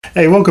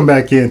Hey, welcome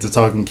back in to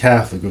Talking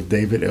Catholic with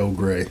David L.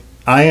 Gray.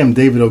 I am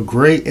David L.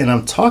 Gray, and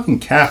I'm talking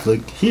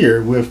Catholic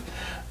here with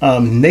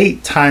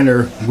Nate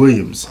Tyner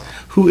Williams,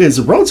 who is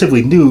a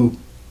relatively new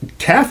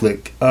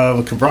Catholic,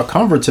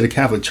 convert to the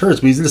Catholic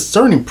Church, but he's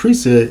discerning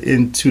priesthood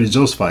into the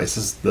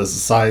Josephites, the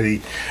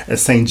Society at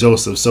St.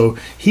 Joseph. So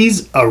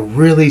he's a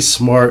really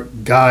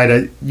smart guy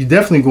that you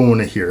definitely going to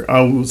want to hear.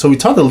 So we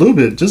talked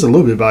just a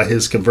little bit about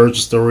his conversion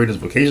story and his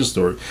vocation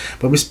story,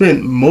 but we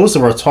spent most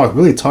of our talk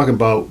really talking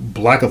about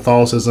Black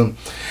Catholicism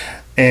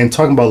and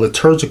talking about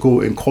liturgical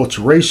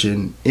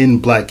enculturation in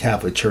Black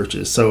Catholic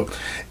churches. So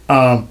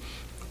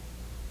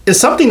it's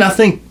something I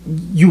think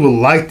you would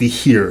like to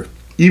hear,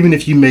 even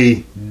if you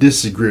may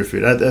disagree with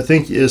it. I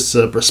think it's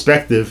a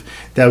perspective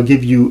that will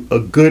give you a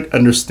good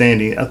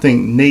understanding. I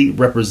think Nate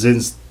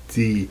represents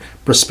the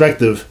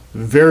perspective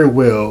very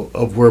well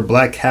of where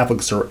Black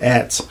Catholics are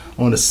at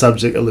on the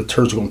subject of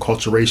liturgical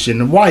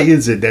enculturation. And why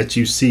is it that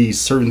you see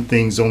certain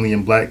things only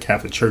in Black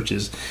Catholic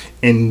churches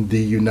in the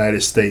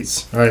United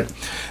States, right?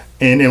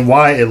 And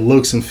why it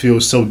looks and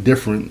feels so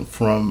different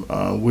from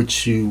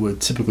what you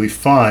would typically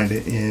find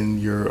in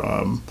your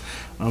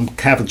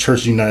Catholic Church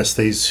in the United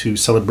States who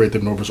celebrate the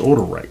Novus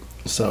Ordo rite.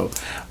 So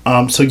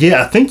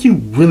yeah, I think you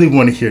really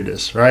want to hear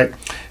this, right?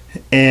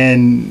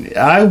 And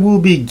I will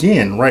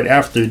begin right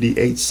after the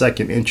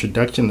 8-second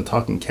introduction to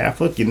Talking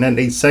Catholic, and that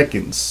 8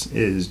 seconds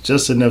is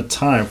just enough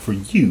time for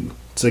you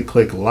to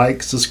click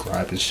like,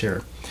 subscribe, and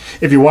share.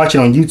 If you're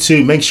watching on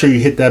YouTube, make sure you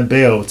hit that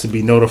bell to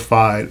be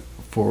notified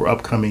for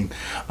upcoming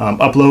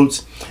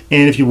uploads.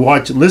 And if you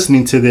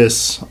listening to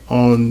this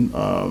on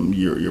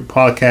your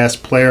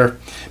podcast player,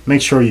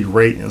 make sure you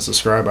rate and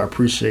subscribe. I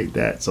appreciate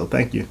that. So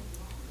thank you.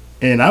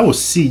 And I will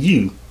see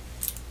you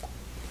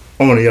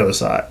on the other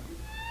side.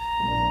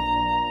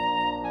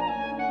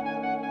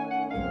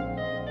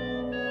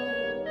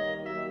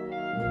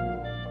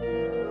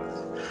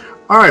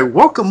 All right,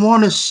 welcome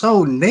on the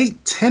show,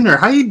 Nate Tyner.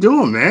 How you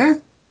doing,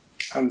 man?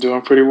 I'm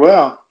doing pretty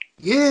well.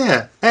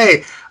 Yeah.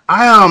 Hey,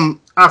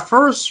 I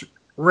first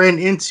ran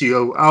into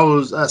you.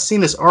 I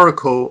seen this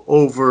article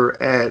over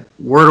at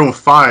Word on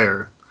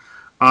Fire.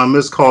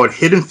 It's called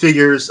Hidden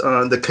Figures,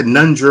 the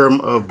Conundrum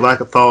of Black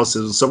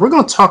Catholicism. So we're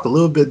going to talk a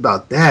little bit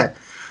about that.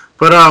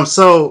 But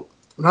so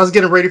when I was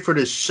getting ready for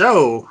this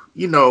show,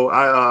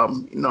 I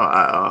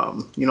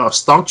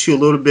stalked you a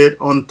little bit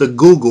on the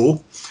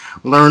Google,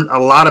 learned a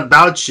lot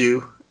about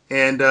you,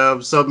 and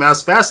so man, I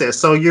was fascinated.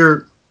 So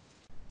you're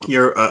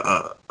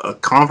a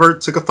convert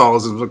to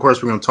Catholicism. Of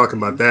course, we're going to talk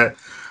about that.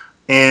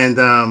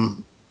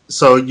 And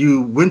so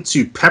you went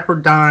to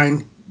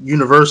Pepperdine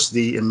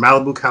University in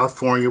Malibu,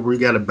 California, where you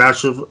got a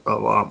Bachelor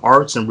of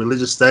Arts in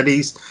Religious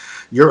Studies.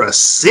 You're a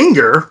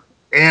singer,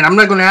 and I'm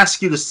not going to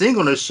ask you to sing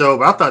on this show,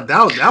 but I thought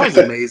that was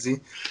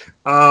amazing.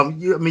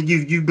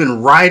 You've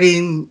been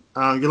writing.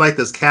 You're like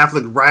this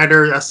Catholic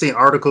writer. I've seen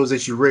articles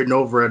that you've written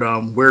over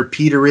at Where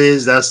Peter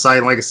Is. That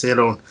site, like I said,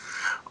 on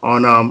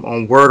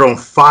Word on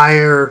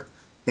Fire.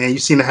 And you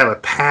seem to have a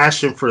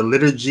passion for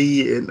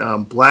liturgy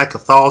and Black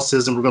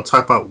Catholicism. We're going to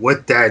talk about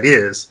what that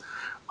is.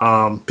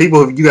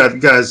 You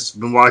guys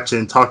been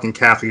watching Talking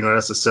Catholic.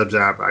 That's a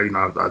subject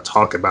I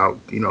talk about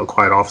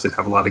quite often.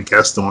 Have a lot of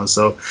guests on.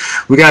 So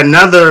we got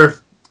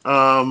another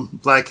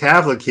Black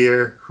Catholic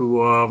here who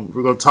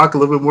we're going to talk a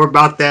little bit more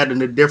about that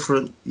and the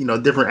different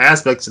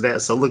aspects of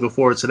that. So looking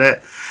forward to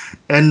that.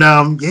 And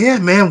yeah,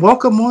 man,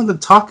 welcome on to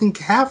Talking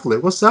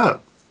Catholic. What's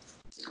up?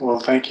 Well,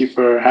 thank you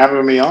for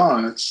having me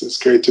on. It's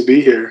great to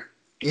be here.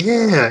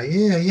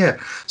 Yeah.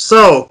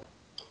 So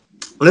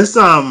let's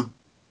jump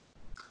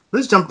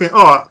in.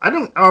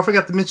 I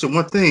forgot to mention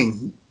one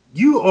thing.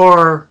 You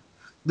are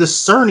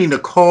discerning the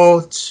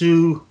call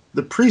to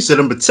the priesthood,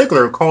 in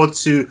particular, a call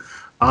to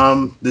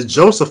the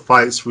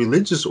Josephites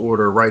religious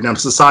order right now, the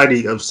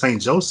Society of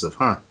St. Joseph,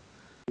 huh?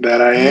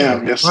 That I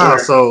am, yes, wow,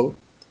 sir. So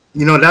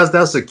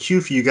that's a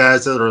cue for you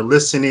guys that are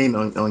listening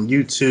on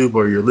YouTube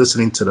or you're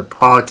listening to the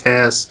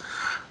podcast.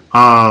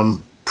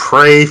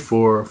 Pray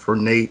for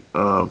Nate,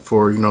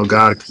 for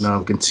God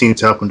can continue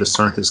to help him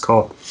discern his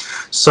call.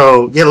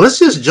 So yeah, let's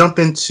just jump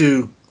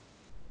into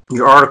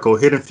your article,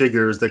 Hidden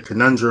Figures, the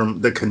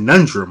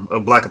conundrum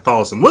of Black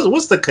Catholicism.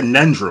 What's the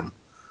conundrum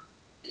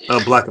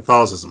of Black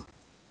Catholicism?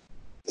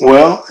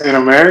 Well, in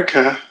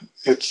America,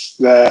 it's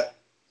that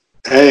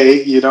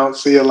A, you don't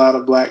see a lot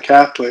of Black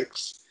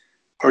Catholics,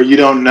 or you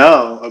don't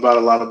know about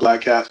a lot of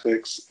Black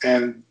Catholics,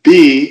 and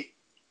B,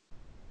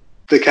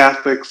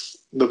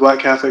 the Black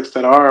Catholics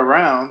that are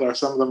around are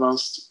some of the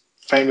most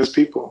famous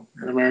people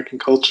in American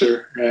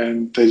culture,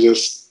 and they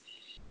just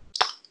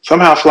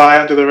somehow fly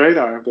under the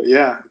radar. But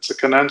yeah, it's a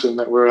conundrum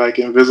that we're like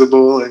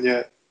invisible and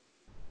yet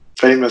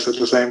famous at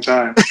the same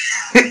time.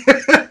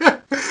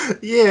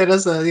 Yeah,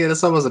 that's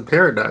almost a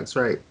paradox,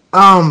 right?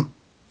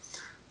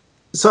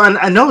 So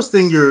I noticed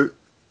in your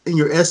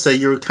essay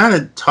you were kind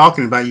of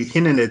talking about, you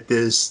hinting at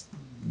this,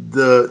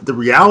 the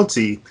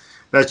reality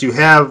that you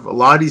have a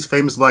lot of these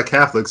famous Black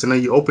Catholics, and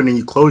then you open and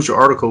you close your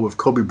article with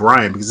Kobe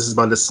Bryant, because this is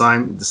about the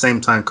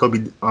same time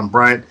Kobe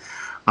Bryant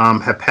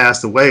had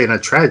passed away in a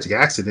tragic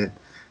accident.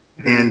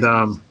 Mm-hmm.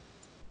 And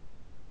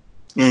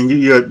And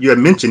you had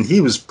mentioned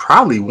he was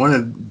probably one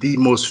of the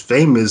most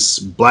famous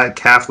black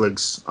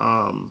Catholics,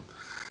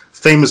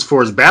 famous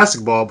for his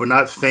basketball, but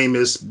not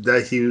famous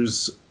that he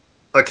was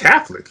a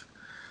Catholic.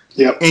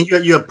 Yep. And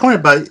you had point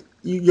about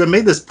you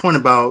made this point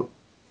about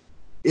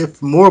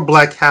if more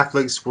black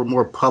Catholics were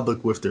more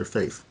public with their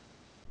faith,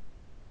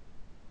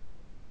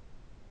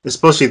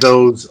 especially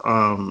those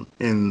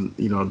in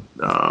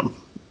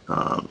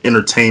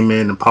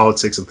entertainment and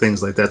politics and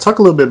things like that. Talk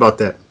a little bit about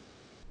that.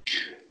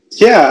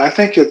 Yeah, I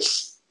think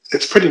it's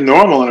pretty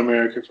normal in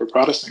America for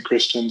Protestant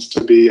Christians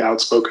to be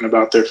outspoken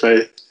about their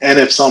faith. And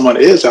if someone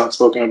is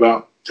outspoken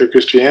about their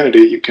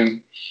Christianity, you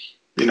can,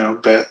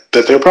 bet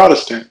that they're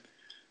Protestant.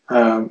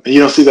 And you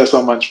don't see that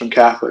so much from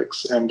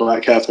Catholics, and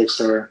Black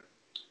Catholics are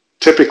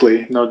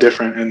typically no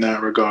different in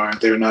that regard.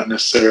 They're not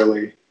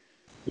necessarily,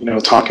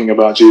 talking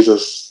about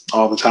Jesus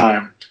all the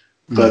time.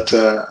 Mm. But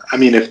I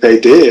mean, if they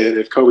did,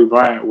 if Kobe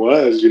Bryant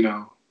was,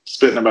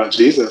 spitting about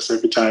Jesus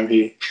every time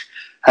he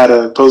had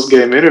a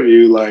post-game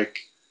interview, like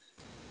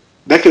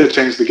that could have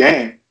changed the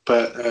game.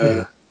 But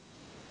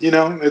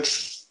Yeah.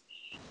 it's.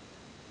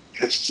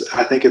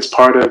 I think it's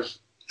part of.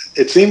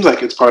 It seems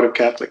like it's part of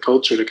Catholic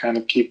culture to kind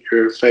of keep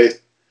your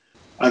faith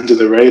under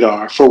the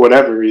radar for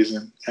whatever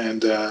reason.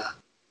 And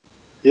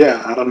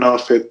yeah, I don't know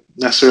if it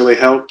necessarily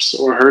helps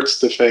or hurts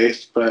the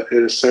faith, but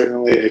it is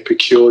certainly a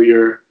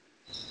peculiar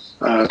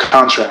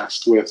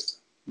contrast with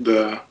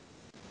the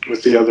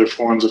other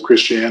forms of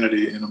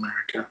Christianity in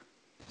America.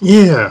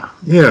 Yeah,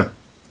 yeah.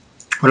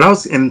 When I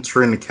was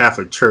entering the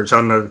Catholic Church, I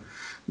don't know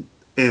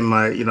in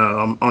my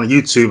on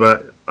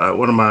YouTube,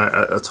 one of my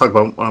I talk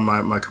about one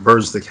of my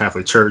conversions to the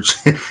Catholic Church,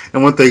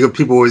 and one thing that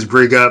people always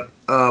bring up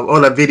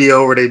on that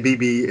video where they beat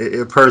me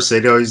in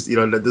person. They always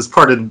this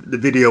part of the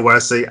video where I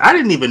say I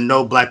didn't even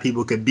know black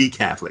people could be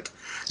Catholic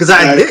because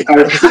I I, did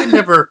because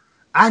I,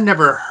 I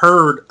never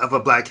heard of a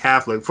black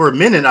Catholic for a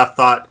minute. I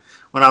thought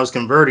when I was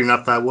converting,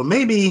 I thought well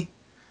maybe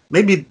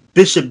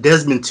Bishop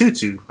Desmond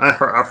Tutu. I've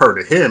heard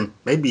of him.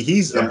 Maybe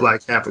he's a yeah,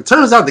 black Catholic.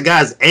 Turns out the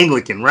guy's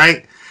Anglican,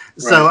 right?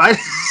 So right.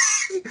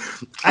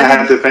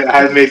 I didn't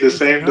I had made the even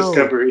same know.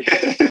 discovery.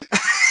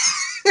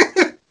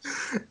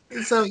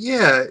 So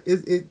yeah,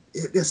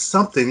 it's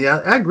something.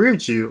 Yeah, I agree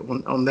with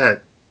you on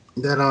that.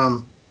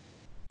 That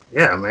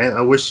yeah, man.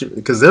 I wish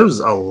because there's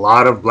a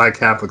lot of black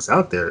Catholics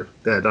out there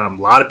that a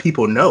lot of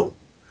people know,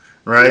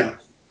 right? Yeah.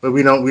 But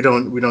we don't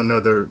know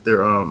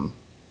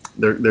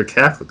they're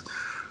Catholics.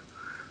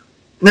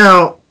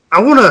 Now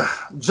I want to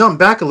jump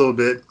back a little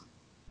bit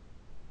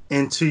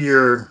into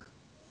your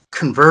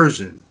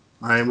conversion.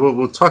 All right,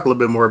 we'll talk a little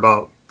bit more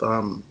about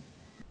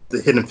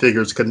the hidden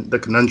figures, the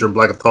conundrum of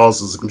Black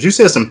Catholicism. Because you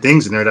said some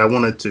things in there that I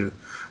wanted to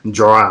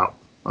draw out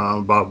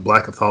about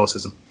Black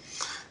Catholicism.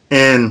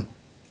 And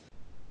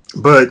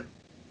but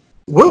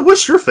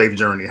what's your faith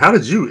journey? How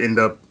did you end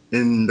up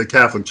in the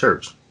Catholic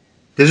Church?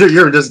 Because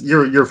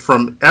you're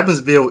from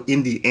Evansville,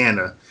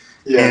 Indiana,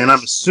 and I'm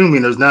Yes.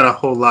 assuming there's not a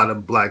whole lot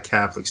of Black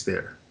Catholics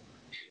there.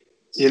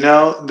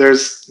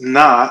 There's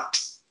not,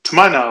 to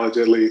my knowledge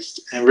at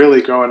least. And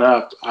really growing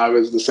up, I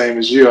was the same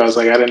as you. I was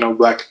like, I didn't know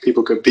black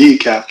people could be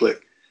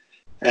Catholic.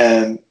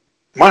 And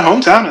my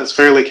hometown is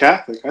fairly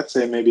Catholic. I'd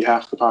say maybe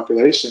half the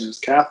population is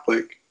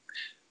Catholic.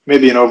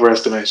 Maybe an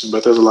overestimation,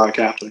 but there's a lot of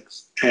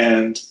Catholics.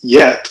 And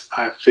yet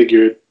I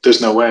figured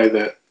there's no way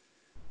that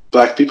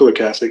black people are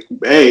Catholic.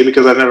 A,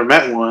 because I've never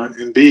met one,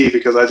 and B,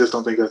 because I just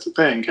don't think that's a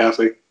thing.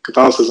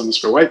 Catholicism is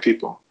for white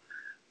people.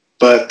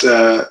 But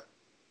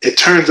it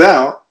turns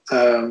out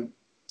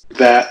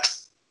that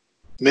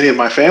many of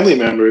my family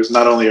members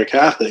not only are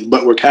Catholic,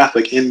 but were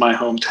Catholic in my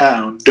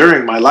hometown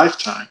during my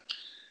lifetime.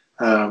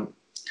 Um,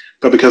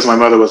 but because my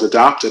mother was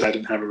adopted, I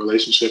didn't have a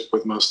relationship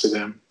with most of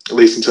them, at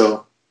least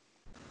until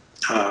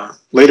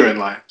later in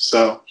life.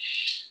 So,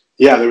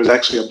 yeah, there was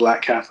actually a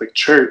Black Catholic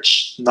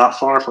church not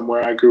far from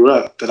where I grew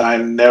up that I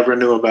never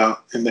knew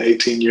about in the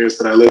 18 years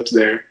that I lived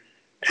there.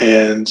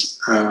 And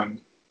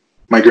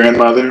my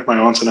grandmother, my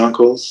aunts and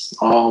uncles,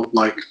 all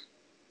like,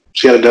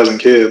 she had a dozen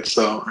kids.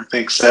 So I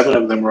think 7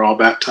 of them were all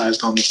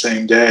baptized on the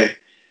same day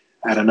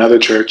at another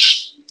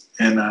church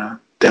in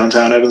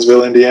downtown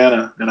Evansville,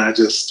 Indiana. And I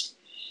just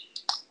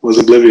was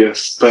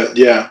oblivious. But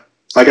yeah,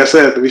 like I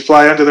said, we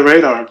fly under the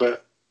radar,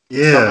 but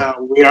Yeah,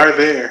 somehow we are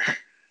there.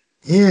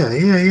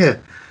 yeah.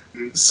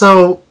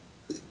 So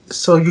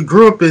you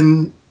grew up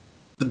in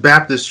the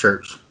Baptist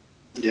church.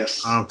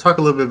 Yes. Talk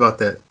a little bit about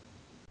that.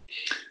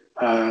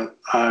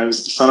 I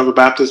was the son of a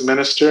Baptist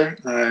minister.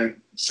 I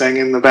sang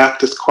in the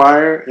Baptist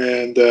choir,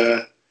 and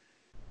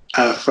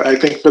I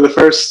think for the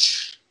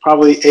first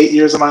probably 8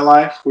 years of my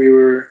life, we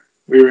were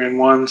in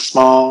one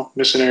small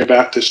missionary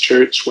Baptist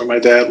church where my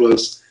dad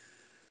was.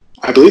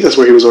 I believe that's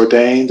where he was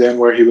ordained and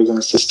where he was an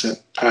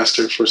assistant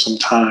pastor for some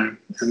time.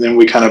 And then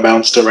we kind of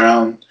bounced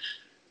around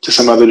to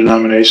some other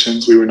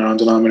denominations. We were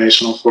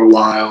non-denominational for a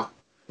while.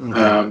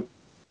 Okay. Um,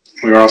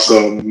 we were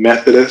also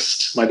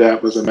Methodist. My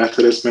dad was a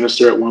Methodist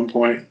minister at one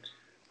point,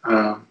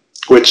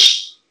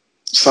 which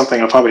is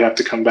something I'll probably have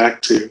to come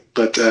back to.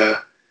 But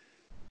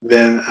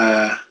then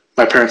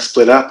my parents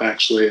split up,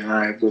 actually, and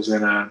I was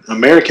in an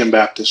American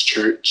Baptist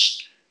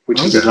church,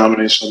 which is a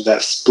denomination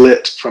that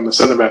split from the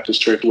Southern Baptist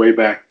Church way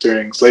back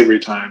during slavery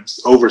times,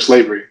 over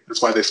slavery.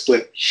 That's why they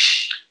split.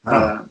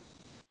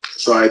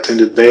 So I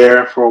attended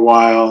there for a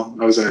while.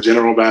 I was in a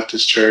General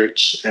Baptist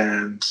church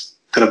and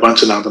then a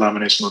bunch of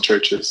non-denominational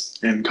churches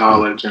in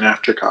college and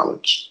after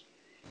college.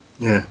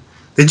 Yeah.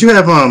 Did you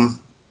have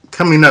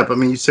coming up? I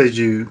mean, you said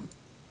your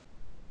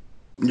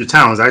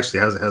town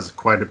actually has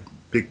quite a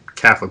big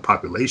Catholic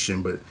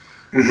population, but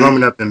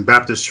growing up in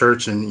Baptist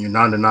church and your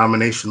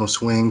non-denominational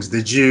swings,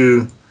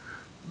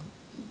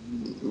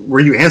 were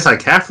you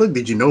anti-Catholic?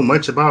 Did you know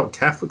much about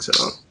Catholics at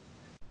all?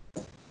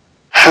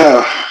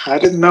 I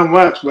didn't know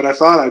much, but I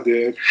thought I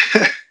did.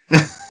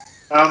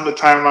 Around the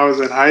time I was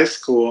in high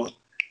school,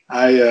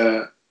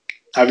 I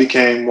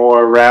became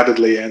more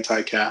rabidly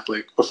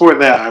anti-Catholic. Before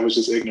that, I was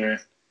just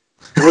ignorant.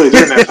 Really,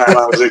 during that time,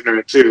 I was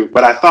ignorant too,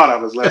 but I thought I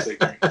was less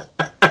ignorant.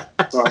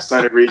 So I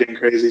started reading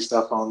crazy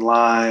stuff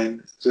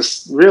online,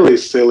 just really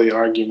silly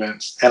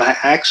arguments. And I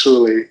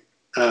actually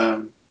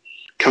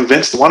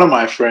convinced one of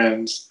my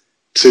friends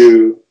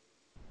to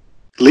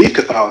leave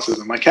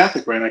Catholicism, my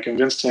Catholic friend. I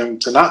convinced him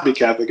to not be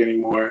Catholic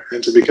anymore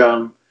and to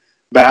become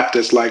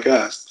Baptist like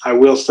us. I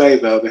will say,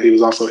 though, that he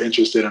was also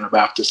interested in a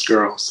Baptist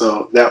girl.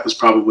 So that was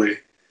probably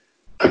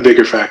a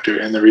bigger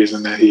factor in the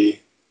reason that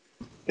he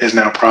is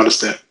now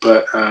Protestant.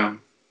 But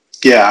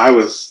yeah, I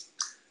was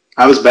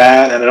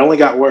bad, and it only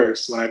got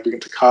worse when I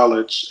went to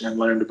college and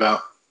learned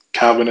about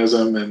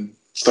Calvinism and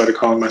started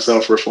calling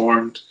myself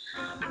Reformed.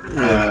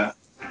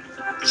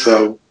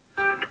 So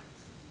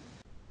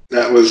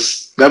that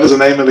was the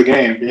name of the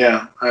game.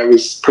 Yeah, I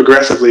was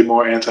progressively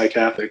more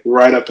anti-Catholic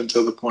right up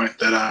until the point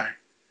that I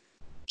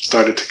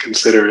started to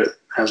consider it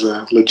as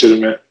a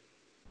legitimate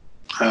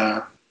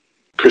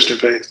Christian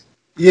faith.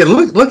 Yeah,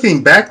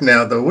 looking back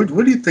now, though, what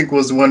do you think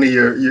was one of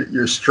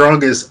your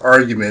strongest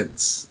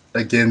arguments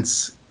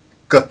against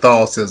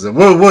Catholicism?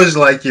 What was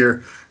like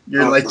your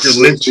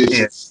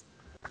linchpin?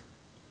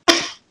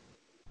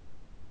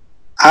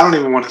 I don't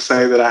even want to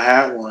say that I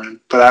have one,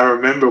 but I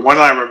remember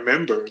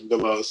the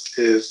most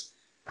is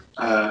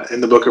in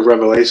the book of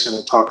Revelation.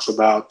 It talks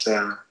about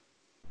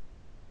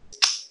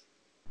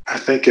I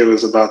think it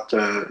was about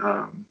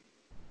the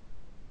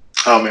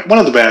one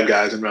of the bad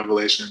guys in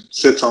Revelation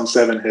sits on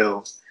 7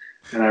 hills.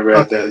 And I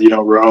read that,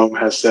 Rome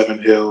has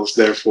 7 hills,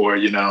 therefore,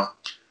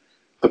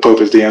 the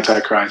Pope is the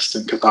Antichrist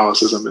and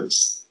Catholicism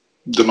is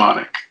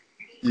demonic.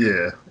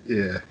 Yeah.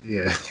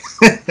 I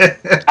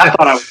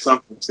thought I was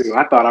something too.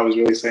 I thought I was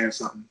really saying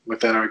something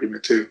with that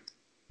argument too.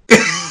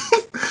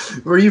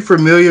 Were you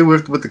familiar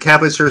with what the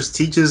Catholic Church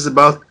teaches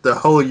about the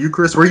whole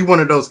Eucharist? Were you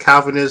one of those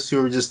Calvinists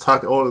who were just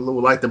talking, or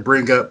would like to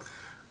bring up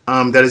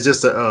that is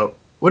just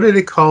what did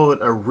they call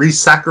it? A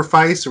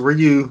re-sacrifice? Were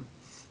you?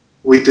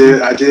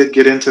 I did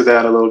get into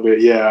that a little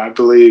bit. Yeah, I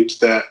believed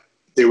that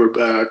they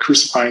were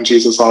crucifying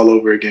Jesus all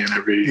over again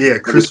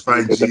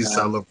crucifying Jesus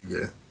all over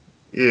again.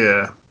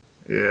 Yeah.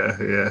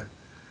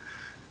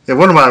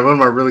 One of my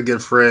really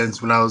good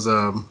friends when I was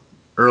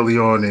early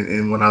on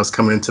and when I was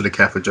coming into the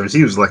Catholic Church,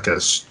 he was like a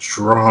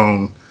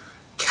strong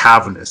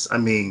Calvinist. I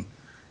mean,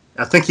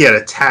 I think he had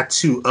a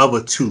tattoo of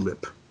a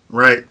tulip,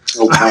 right?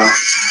 Oh wow!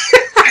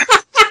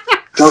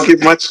 Don't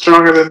get much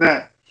stronger than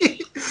that.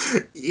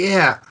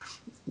 Yeah.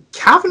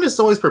 Calvinists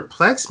always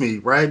perplex me,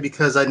 right?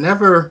 Because I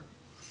never,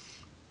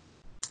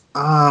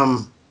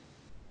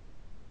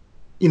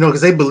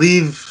 because they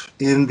believe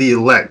in the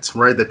elect,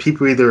 right? That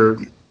people either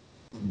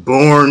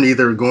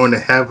going to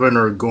heaven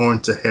or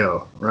going to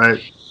hell,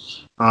 right?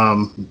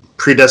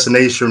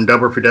 Predestination,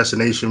 double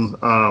predestination.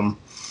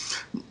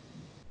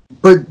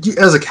 But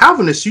as a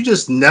Calvinist, you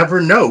just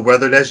never know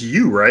whether that's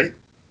you, right?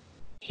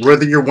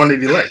 Whether you're one of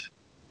the elect.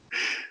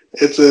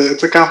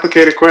 It's a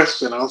complicated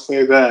question. I'll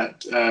say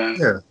that.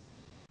 Yeah.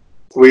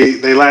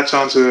 They latch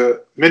on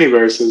to many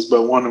verses,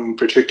 but one in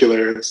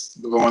particular is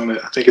the one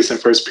that I think it's in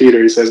 1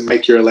 Peter. He says,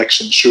 "Make your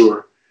election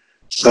sure."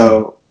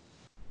 So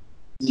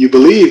you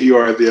believe you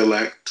are the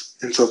elect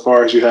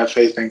insofar as you have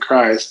faith in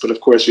Christ, but of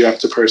course you have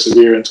to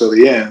persevere until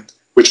the end,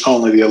 which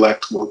only the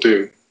elect will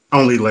do.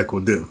 Only elect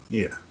will do.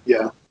 Yeah.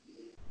 Yeah.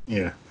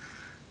 Yeah.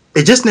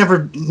 It just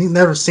never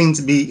seemed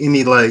to be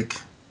any like.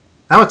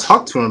 I would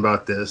talk to him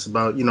about this.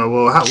 About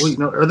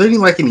are there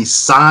any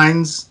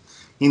signs,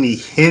 any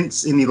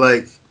hints, any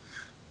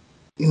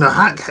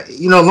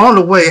along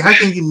the way, how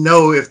can you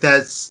know if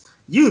that's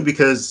you?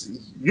 Because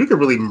you could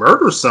really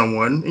murder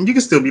someone and you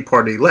can still be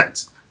part of the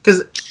elect.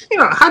 Because,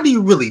 how do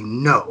you really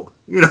know?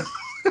 Yeah,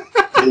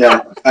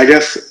 I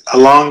guess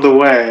along the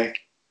way,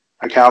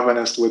 a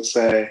Calvinist would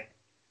say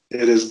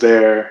it is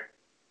their,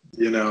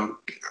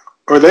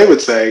 or they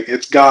would say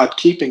it's God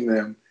keeping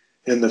them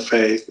in the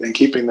faith and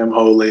keeping them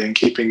holy and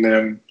keeping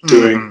them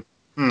doing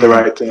the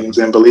right things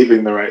and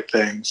believing the right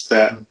things.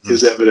 That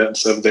is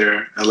evidence of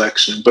their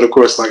election. But of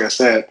course, like I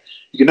said,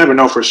 you can never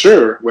know for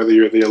sure whether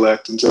you're the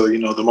elect until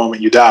the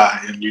moment you die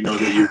and you know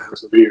that you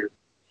persevered.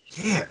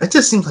 Yeah, it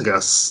just seems like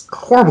a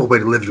horrible way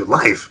to live your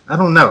life. I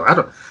don't know.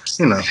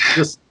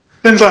 Just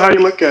depends on how you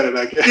look at it,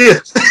 I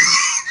guess.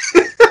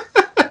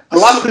 Yeah. A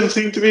lot of them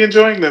seem to be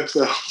enjoying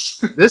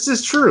themselves. This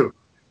is true.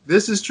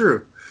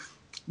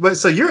 But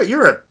so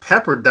you're a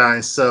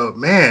Pepperdine, so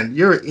man,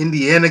 you're an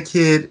Indiana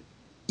kid.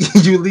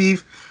 You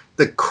leave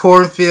the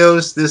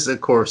cornfields. This is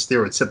of course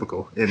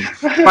stereotypical. And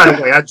by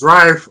the way, I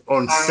drive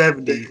on I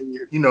 70,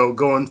 figured.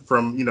 going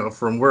from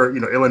from where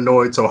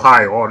Illinois to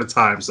Ohio all the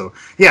time. So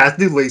yeah, I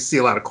do really see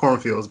a lot of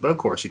cornfields, but of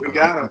course, We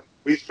got I'm, him.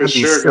 We for I'm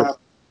being sure silly. got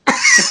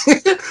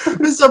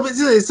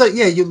So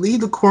yeah, you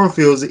leave the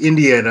cornfields of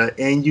Indiana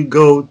and you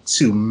go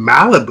to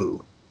Malibu,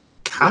 him.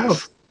 Yes.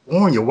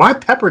 California. Why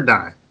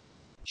Pepperdine?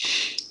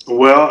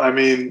 Well, I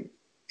mean,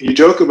 you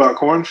joke about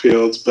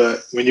cornfields,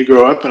 but when you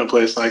grow up in a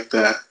place like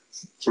that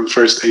for the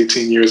first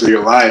 18 years of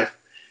your life,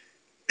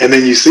 and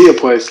then you see a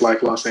place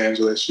like Los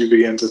Angeles, you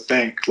begin to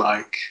think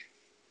like,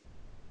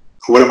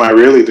 what am I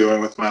really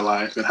doing with my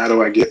life, and how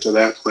do I get to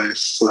that place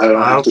so that I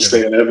don't have to Okay.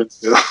 stay in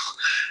Evansville?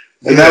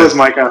 And that Yeah. was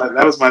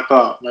that was my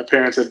thought. My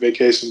parents had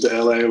vacationed to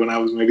LA when I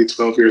was maybe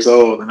 12 years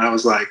old, and I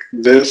was like,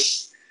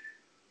 this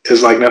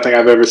is like nothing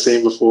I've ever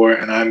seen before,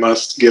 and I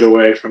must get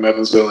away from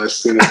Evansville as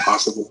soon as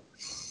possible.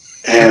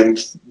 And,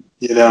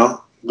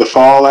 the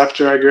fall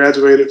after I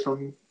graduated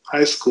from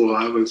high school,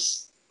 I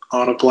was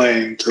on a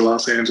plane to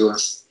Los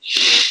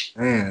Angeles.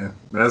 Man,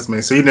 that's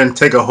me. So you didn't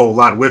take a whole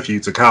lot with you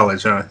to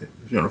college, huh?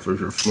 For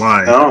you're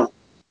flying. No,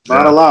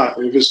 not a Yeah. lot.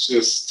 It was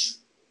just,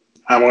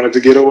 I wanted to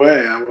get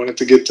away. I wanted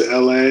to get to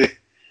LA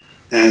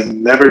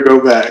and never go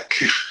back.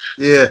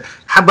 Yeah.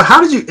 But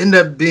how did you end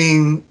up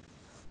being?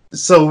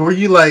 So were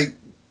you like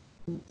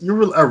you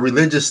were a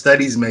religious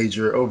studies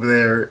major over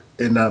there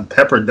in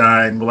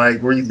Pepperdine?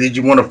 Like, did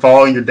you want to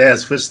follow in your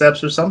dad's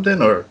footsteps or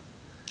something? Or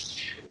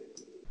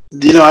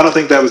I don't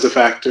think that was a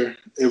factor.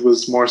 It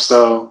was more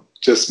so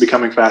just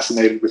becoming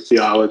fascinated with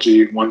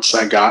theology once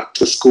I got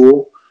to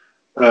school.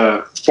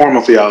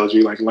 Formal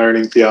theology, like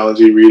learning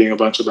theology, reading a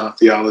bunch about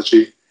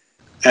theology.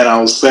 And I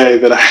will say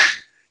that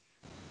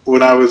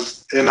when I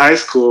was in high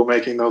school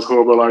making those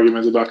horrible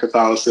arguments about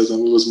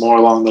Catholicism, it was more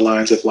along the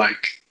lines of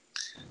like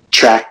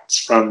tracts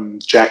from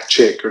Jack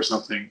Chick or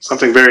something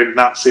very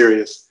not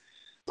serious.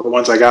 But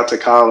once I got to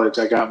college,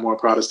 I got more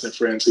Protestant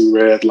friends who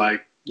read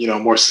like,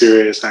 more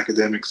serious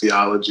academic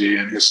theology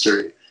and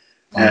history.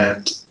 mm,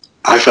 And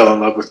I fell in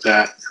love with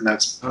that. And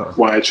that's oh,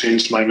 why I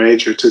changed my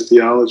major to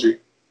theology.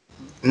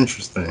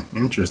 interesting.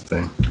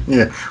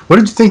 Yeah. What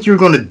did you think you were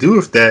going to do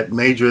with that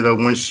major though?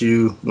 Once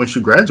you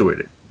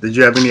graduated, did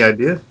you have any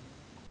idea?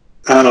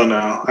 I don't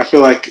know. I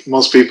feel like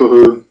most people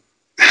who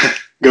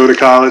go to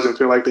college and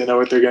feel like they know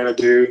what they're going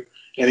to do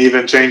and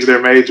even change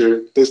their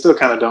major, they still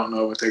kind of don't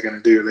know what they're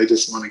going to do. They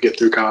just want to get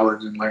through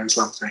college and learn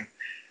something.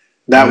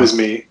 That Yeah. was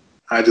me.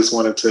 I just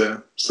wanted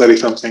to study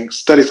something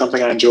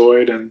I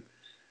enjoyed and,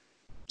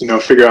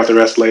 figure out the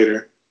rest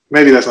later.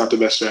 Maybe that's not the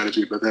best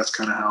strategy, but that's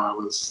kind of how I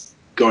was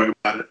going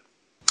about it.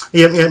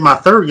 Yeah. Yeah. My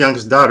third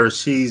youngest daughter,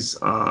 she's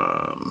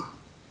at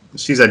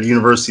the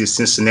University of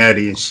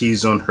Cincinnati and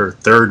she's on her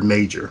third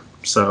major.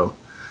 So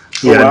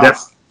Oh, yeah, wow.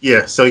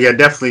 yeah. So yeah,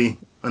 definitely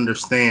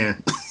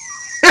understand.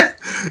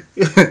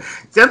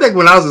 See, I think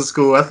when I was in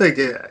school, I think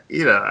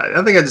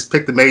I just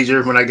picked the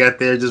major when I got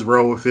there, just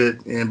roll with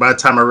it. And by the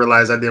time I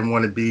realized I didn't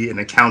want to be an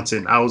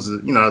accountant, I was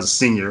a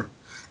senior,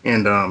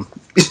 and that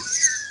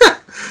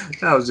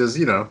was just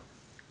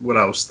what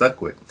I was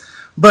stuck with.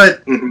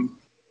 But Hmm.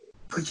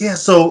 but yeah,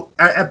 so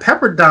at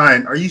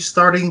Pepperdine, are you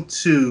starting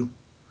to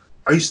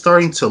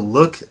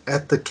look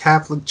at the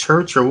Catholic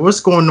Church, or what's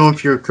going on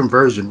for your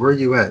conversion? Where are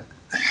you at?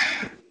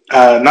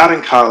 Not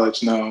in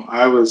college, no.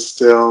 I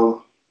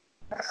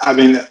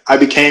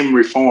became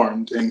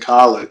reformed in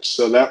college,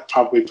 so that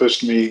probably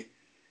pushed me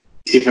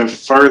even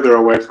further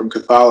away from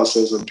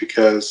Catholicism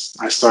because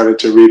I started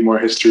to read more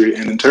history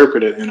and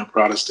interpret it in a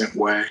Protestant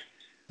way,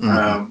 Mm-hmm.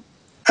 um,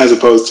 as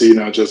opposed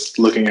to just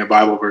looking at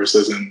Bible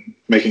verses and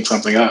making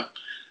something up.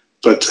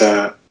 But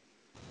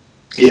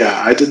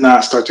yeah, I did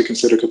not start to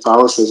consider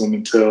Catholicism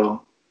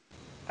until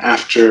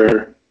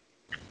after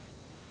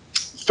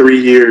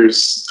 3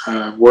 years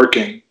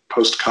working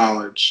post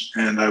college,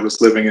 and I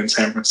was living in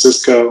San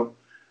Francisco.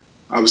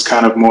 I was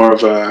kind of more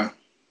of a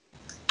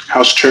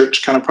house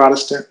church kind of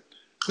Protestant.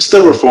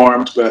 Still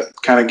reformed, but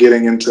kind of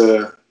getting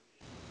into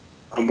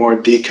a more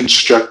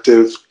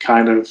deconstructive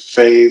kind of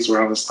phase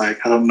where I was like,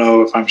 I don't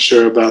know if I'm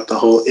sure about the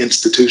whole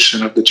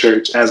institution of the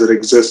church as it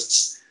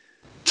exists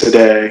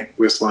today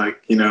with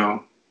like,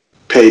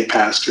 paid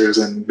pastors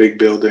and big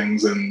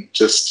buildings and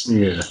just,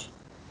 Yeah.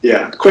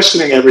 yeah,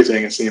 questioning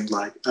everything, it seemed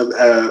like,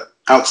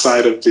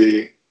 outside of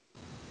the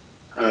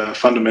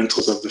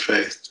fundamentals of the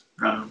faith.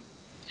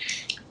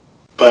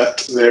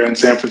 But there in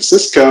San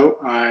Francisco,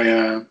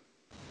 I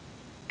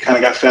kind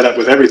of got fed up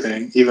with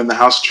everything, even the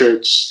house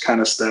church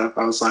kind of stuff.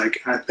 I was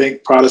like, I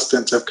think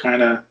Protestants have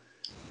I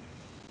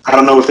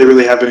don't know if they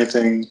really have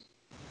anything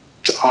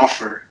to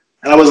offer.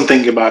 And I wasn't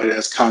thinking about it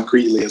as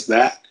concretely as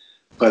that,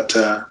 but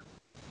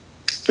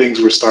things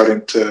were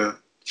starting to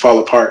fall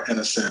apart in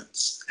a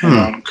sense. And Hmm.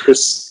 on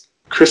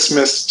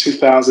Christmas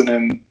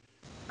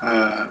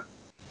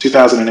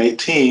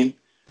 2018,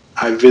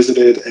 I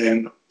visited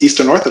an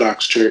Eastern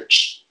Orthodox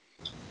church,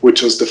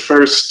 which was the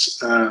first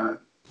time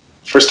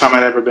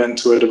I'd ever been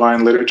to a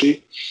divine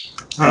liturgy.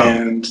 Oh.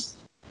 And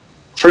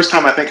first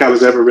time I think I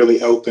was ever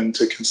really open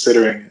to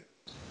considering it.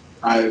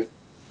 I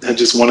had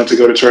just wanted to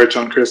go to church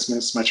on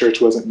Christmas. My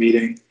church wasn't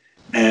meeting,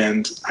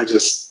 and I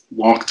just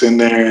walked in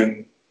there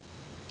and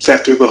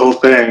sat through the whole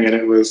thing, and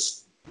it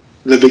was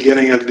the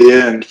beginning of the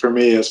end for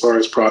me as far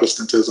as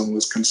Protestantism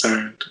was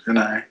concerned. And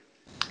I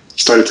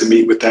started to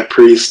meet with that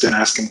priest and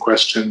ask him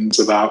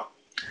questions about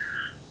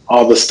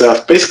all the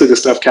stuff, basically the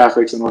stuff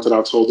Catholics and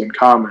Orthodox hold in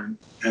common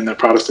and that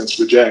Protestants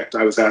reject.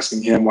 I was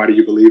asking him, why do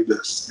you believe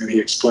this? And he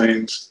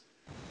explained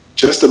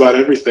just about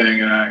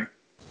everything, and I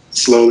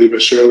slowly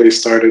but surely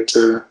started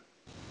to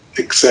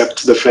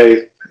accept the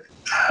faith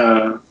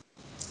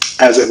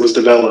as it was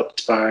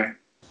developed by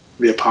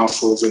the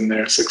apostles and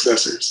their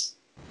successors.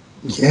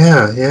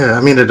 Yeah, yeah.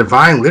 I mean, the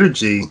Divine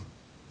Liturgy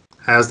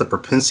has the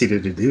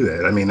propensity to do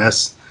that. I mean,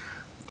 that's,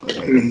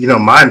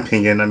 my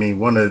opinion, I mean,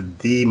 one of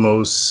the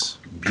most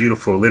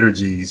beautiful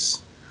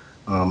liturgies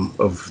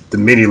of the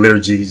many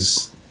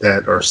liturgies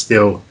that are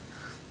still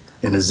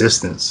in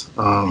existence.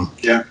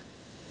 Yeah.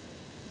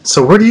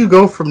 So where do you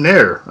go from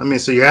there? I mean,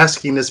 so you're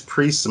asking this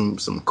priest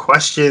some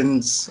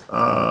questions,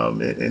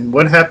 and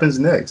what happens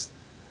next?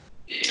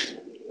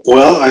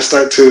 Well, I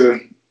start to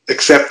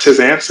accept his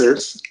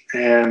answers,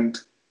 and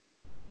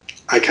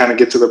I kind of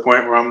get to the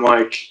point where I'm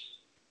like,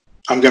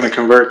 I'm going to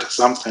convert to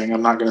something.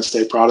 I'm not going to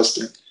stay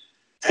Protestant.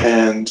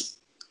 And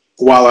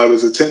while I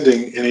was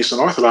attending an Eastern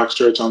Orthodox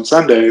church on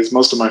Sundays,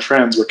 most of my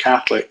friends were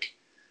Catholic,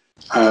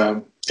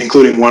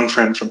 including one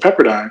friend from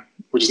Pepperdine,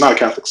 which is not a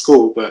Catholic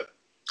school, but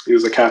he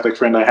was a Catholic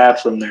friend I had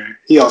from there.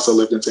 He also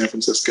lived in San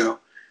Francisco.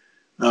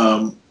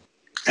 And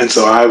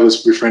so I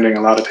was befriending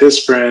a lot of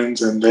his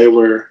friends, and they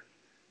were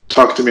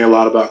talking to me a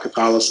lot about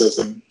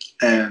Catholicism.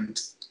 And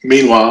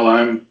meanwhile,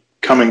 I'm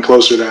coming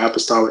closer to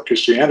apostolic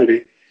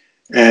Christianity,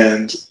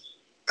 and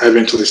I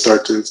eventually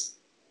start to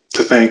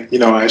think,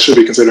 I should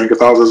be considering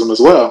Catholicism as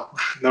well.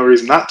 No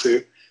reason not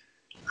to.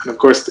 And of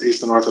course, the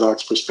Eastern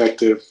Orthodox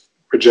perspective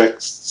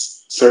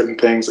rejects certain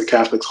things that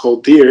Catholics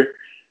hold dear,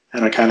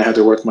 and I kind of had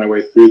to work my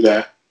way through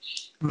that.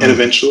 And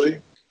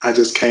eventually, I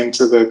just came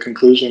to the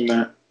conclusion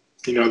that,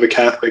 the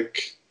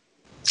Catholic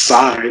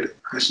side,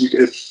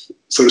 if,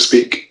 so to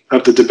speak,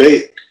 of the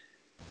debate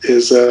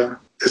is the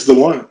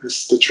one.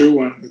 It's the true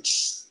one.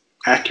 It's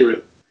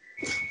accurate.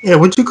 Yeah,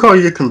 would you call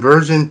your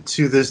conversion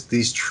to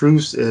these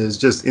truths as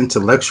just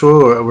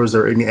intellectual, or was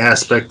there any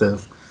aspect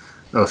of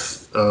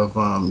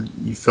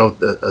you felt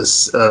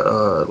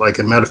like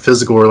a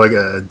metaphysical or like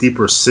a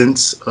deeper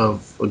sense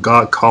of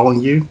God calling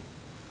you?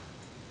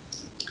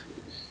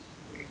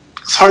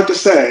 It's hard to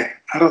say.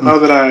 I don't know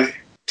that I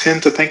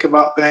tend to think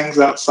about things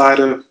outside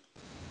of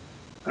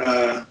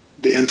the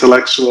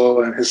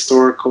intellectual and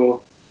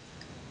historical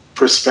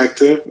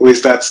perspective. At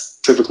least that's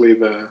typically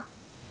the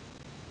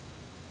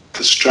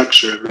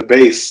structure, the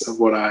base of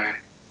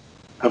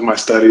my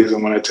studies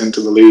and what I tend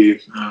to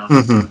believe.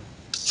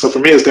 So for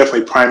me, it's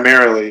definitely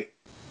primarily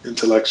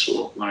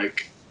intellectual.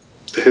 Like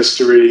the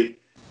history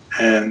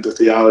and the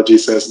theology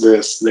says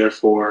this,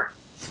 therefore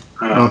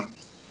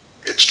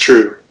it's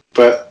true.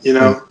 But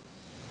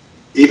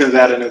even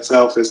that in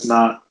itself is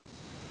not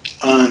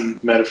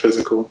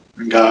unmetaphysical,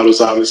 and God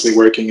was obviously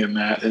working in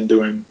that and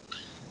doing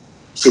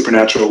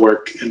supernatural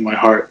work in my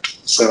heart.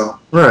 So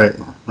right,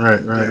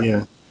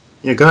 yeah.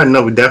 God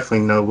would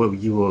definitely know what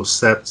you will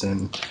accept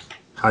and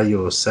how you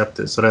will accept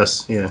it. So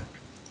that's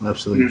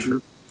absolutely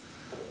true.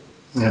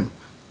 Yeah,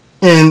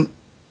 and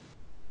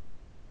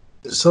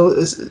so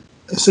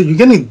you're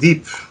getting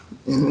deep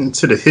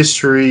into the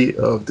history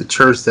of the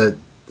church that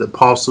the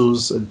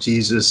apostles of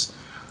Jesus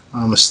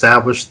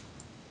established.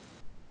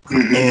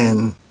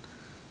 And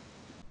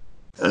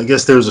I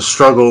guess there was a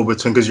struggle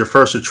between, because you're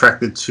first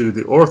attracted to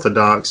the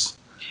Orthodox,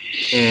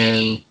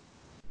 and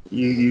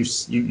you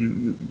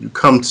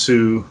come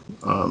to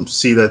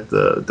see that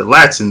the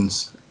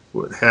Latins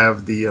would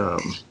have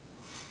the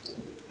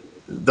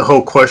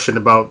whole question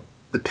about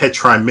the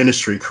Petrine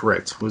ministry.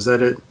 Correct? Was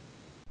that it?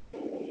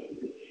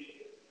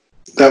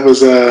 That was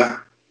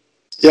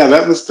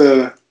that was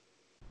the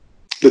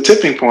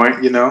tipping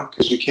point,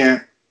 because you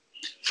can't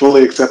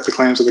fully accept the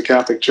claims of the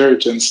Catholic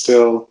Church and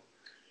still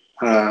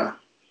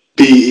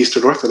be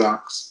Eastern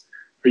Orthodox,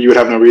 or you would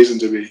have no reason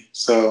to be.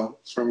 So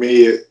for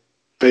me, it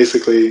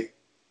basically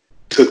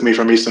took me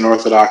from Eastern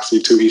Orthodoxy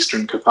to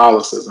Eastern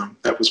Catholicism.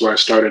 That was where I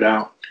started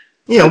out.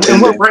 Yeah,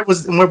 and what rite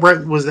was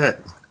that?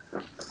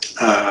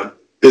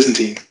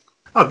 Byzantine.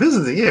 Oh,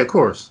 Byzantine. Yeah, of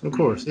course.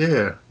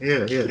 Yeah.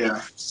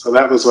 So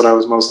that was what I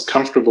was most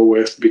comfortable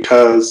with,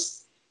 because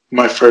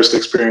my first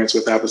experience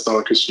with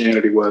apostolic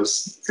Christianity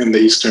was in the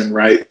Eastern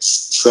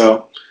rites.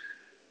 So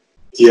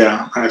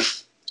yeah, I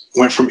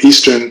went from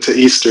Eastern to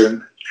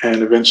Eastern,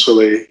 and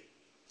eventually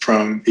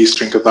from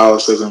Eastern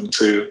Catholicism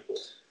to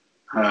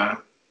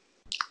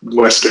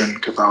Western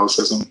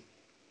Catholicism.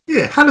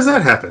 Yeah, how does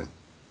that happen?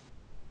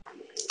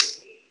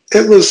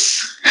 It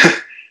was,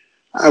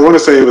 I want to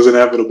say it was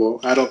inevitable.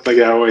 I don't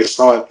think I always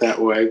saw it that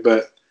way,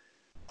 but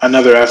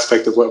another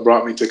aspect of what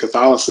brought me to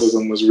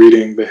Catholicism was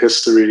reading the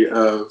history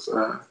of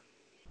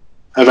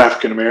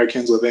African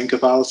Americans within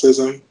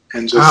Catholicism,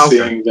 and just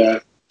seeing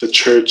that the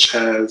church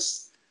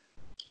has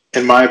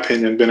in my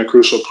opinion, been a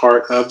crucial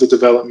part of the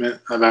development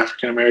of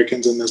African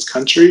Americans in this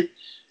country.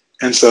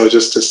 And so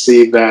just to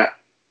see that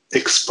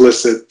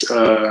explicit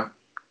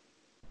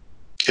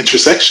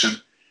intersection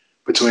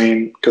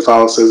between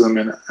Catholicism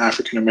and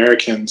African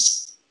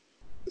Americans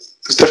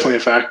is definitely a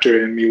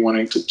factor in me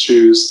wanting to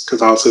choose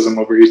Catholicism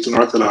over Eastern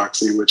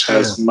Orthodoxy, which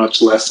has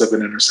much less of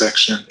an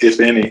intersection, if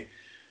any.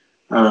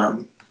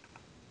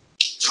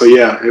 So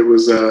yeah, it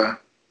was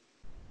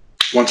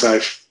once I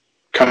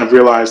kind of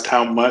realized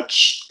how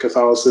much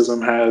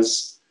Catholicism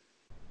has,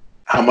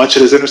 how much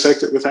it has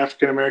intersected with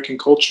African American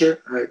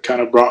culture, it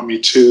kind of brought me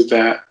to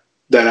that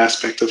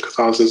aspect of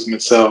Catholicism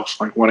itself,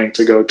 like wanting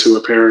to go to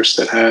a parish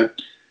that had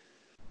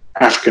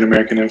African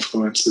American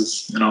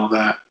influences and all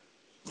that.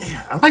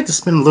 Yeah, I'd like to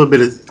spend a little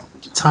bit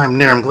of time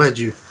there. I'm glad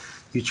you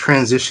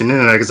transitioned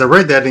into that, because I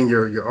read that in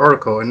your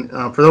article. And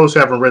for those who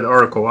haven't read the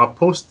article, I'll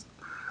post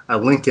a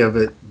link of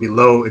it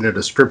below in the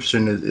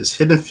description. It's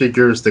Hidden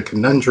Figures, the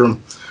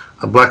Conundrum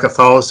of Black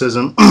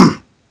Catholicism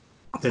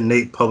that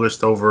Nate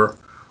published over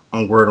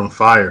on Word on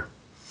Fire.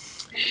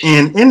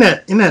 And in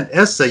that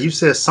essay, you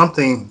said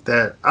something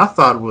that I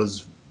thought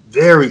was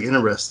very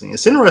interesting.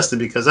 It's interesting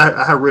because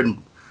I had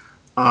written,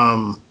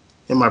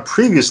 in my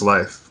previous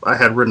life, I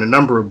had written a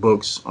number of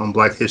books on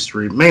Black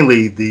history,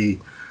 mainly the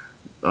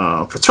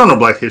fraternal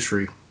Black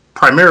history,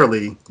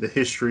 primarily the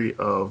history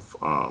of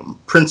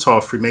Prince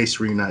Hall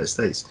Freemasonry in the United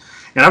States.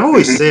 And I've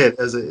always said,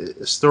 as a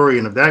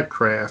historian of that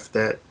craft,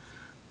 that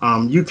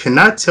you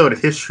cannot tell the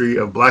history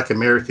of Black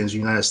Americans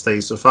in the United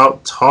States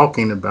without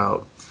talking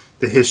about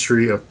the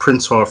history of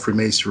Prince Hall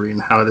Freemasonry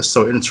and how it is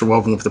so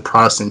interwoven with the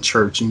Protestant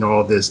church,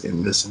 all this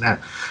and this and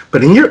that.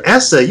 But in your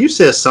essay, you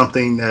said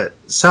something that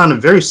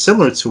sounded very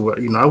similar to what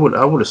I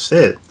would have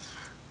said.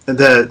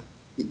 That,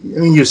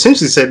 you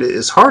essentially said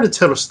it's hard to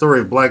tell the story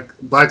of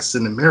blacks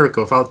in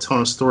America without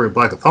telling the story of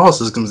Black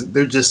Catholicism, because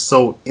they're just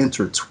so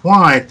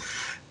intertwined.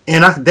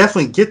 And I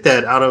definitely get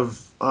that out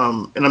of,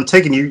 and I'm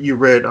taking you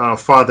read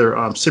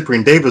Father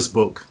Cyprian Davis'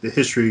 book, The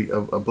History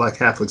of Black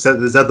Catholics.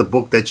 Is that the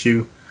book that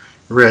you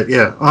read?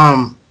 Yeah.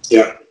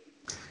 Yeah.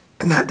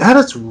 And that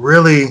is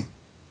really,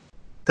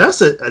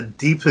 that's a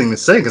deep thing to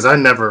say, because I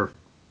never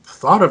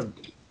thought of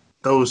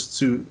those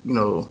two,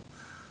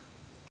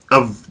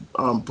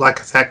 of Black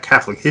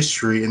Catholic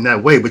history in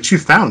that way, but you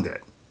found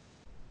that.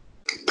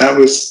 That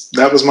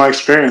was my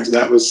experience.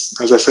 That was,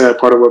 as I said,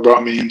 part of what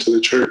brought me into the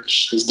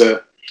church, is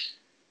that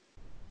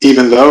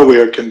even though we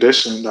are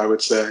conditioned, I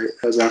would say,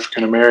 as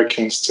African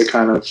Americans to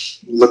kind of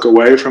look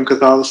away from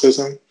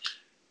Catholicism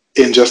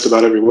in just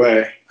about every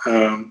way,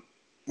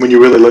 when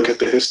you really look at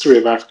the history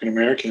of African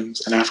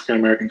Americans and African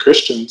American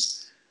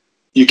Christians,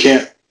 you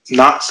can't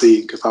not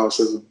see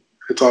Catholicism.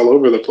 It's all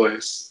over the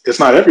place. It's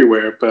not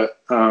everywhere,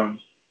 but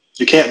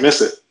you can't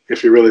miss it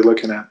if you're really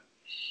looking at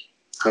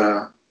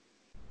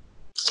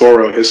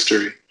thorough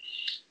history.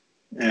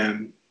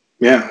 And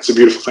yeah, it's a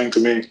beautiful thing to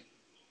me.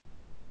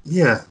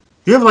 Yeah.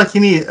 Do you have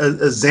any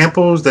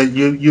examples that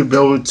you'd be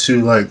able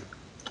to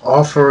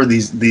offer,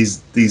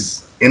 these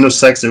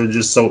intersects that are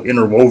just so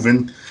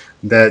interwoven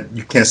that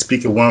you can't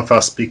speak of one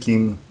without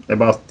speaking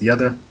about the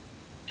other?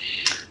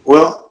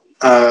 Well,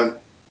 I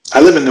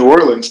live in New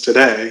Orleans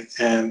today,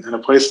 and in a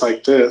place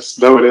like this,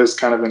 though it is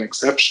kind of an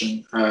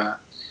exception,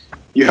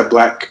 you have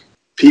Black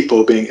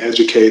people being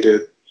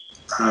educated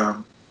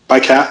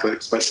by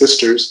Catholics, by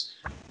sisters,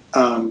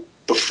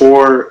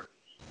 before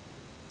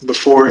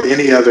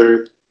any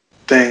other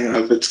thing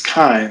of its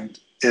kind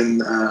in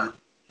the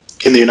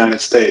United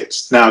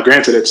States. Now,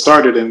 granted, it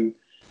started in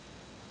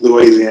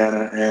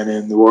Louisiana and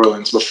in New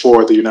Orleans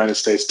before the United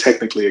States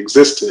technically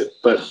existed,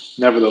 but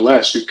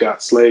nevertheless, you've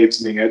got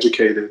slaves being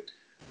educated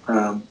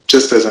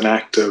just as an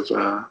act of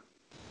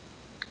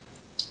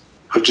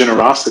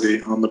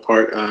generosity on the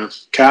part of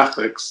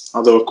Catholics.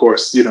 Although, of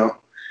course,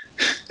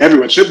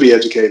 everyone should be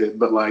educated,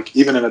 but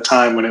even in a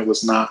time when it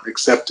was not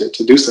accepted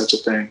to do such a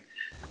thing,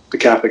 the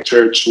Catholic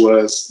Church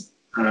was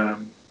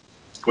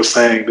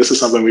saying, this is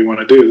something we want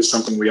to do, this is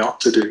something we ought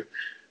to do.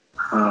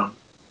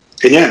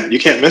 And yeah, you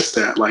can't miss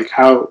that.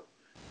 How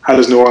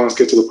does New Orleans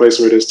get to the place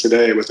where it is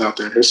today without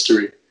that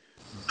history?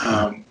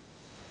 And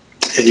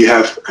you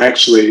have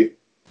actually,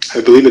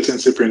 I believe it's in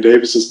Cyprian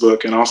Davis's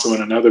book, and also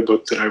in another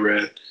book that I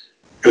read,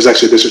 it was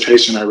actually a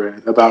dissertation I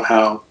read about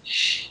how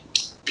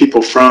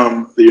people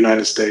from the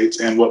United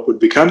States and what would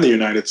become the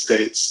United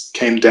States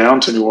came down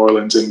to New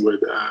Orleans and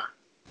would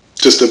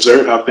just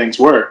observe how things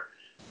were,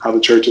 how the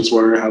churches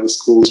were, how the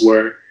schools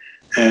were,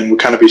 and would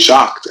kind of be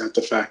shocked at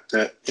the fact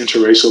that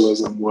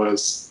interracialism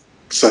was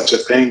such a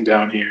thing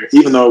down here,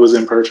 even though it was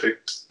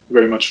imperfect,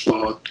 very much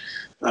flawed.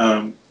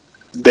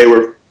 They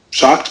were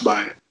shocked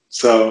by it.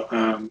 So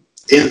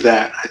in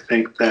that, I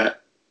think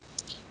that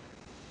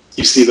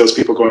you see those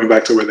people going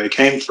back to where they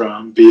came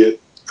from, be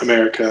it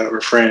America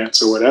or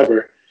France or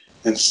whatever,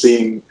 and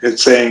seeing and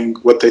saying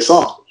what they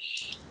saw.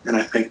 And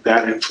I think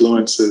that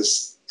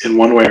influences, in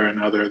one way or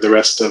another, the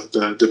rest of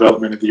the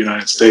development of the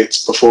United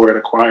States before it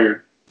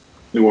acquired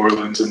New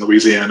Orleans and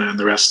Louisiana and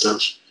the rest of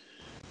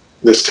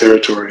this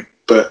territory.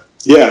 But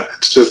yeah,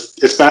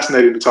 it's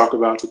fascinating to talk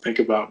about, to think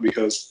about,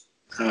 because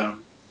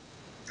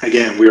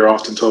again, we are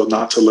often told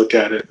not to look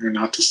at it or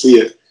not to see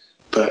it,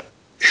 but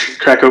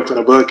crack open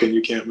a book and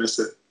you can't miss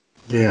it.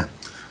 Yeah.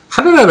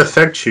 How did that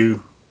affect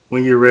you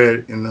when you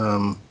read in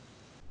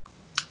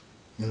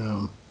you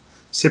know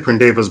Cyprian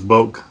Davis'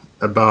 book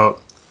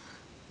about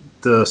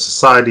the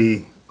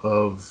Society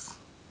of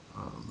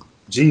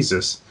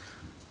Jesus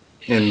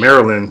in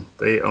Maryland?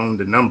 They owned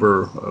a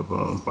number of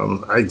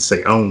well, I'd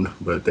say owned,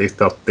 but they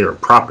thought they were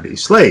property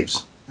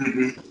slaves,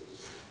 Mm-hmm.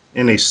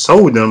 and they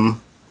sold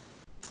them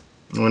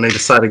when they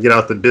decided to get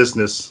out the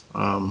business.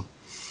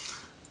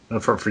 I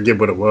forget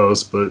what it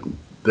was, but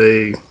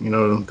they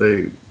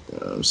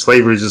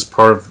slavery is just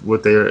part of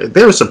what they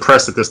were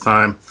suppressed at this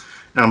time,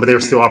 but they were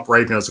still Mm-hmm.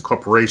 operating as a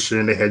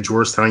corporation. They had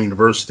Georgetown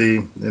University,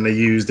 and they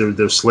used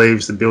their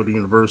slaves to build the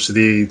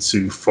university,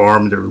 to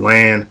farm their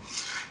land.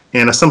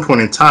 And at some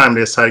point in time,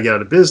 they decided to get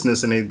out of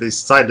business, and they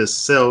decided to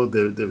sell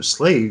their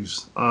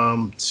slaves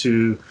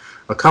to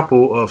a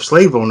couple of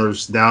slave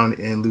owners down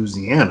in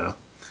Louisiana.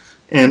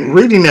 And Mm-hmm.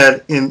 reading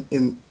that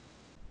in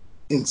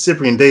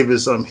Cyprian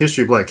Davis'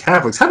 History of Black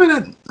Catholics, how did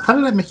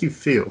that make you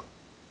feel?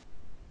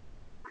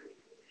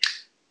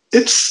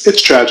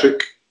 It's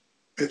tragic.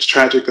 It's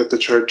tragic that the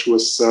church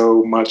was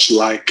so much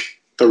like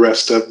the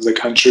rest of the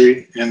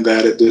country and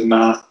that it did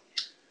not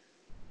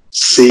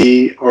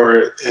see,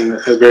 or in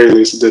at the very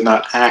least, it did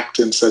not act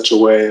in such a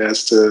way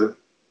as to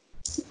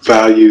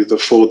value the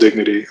full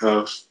dignity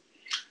of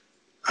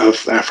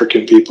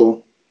African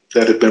people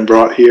that had been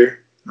brought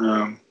here.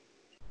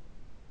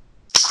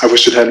 I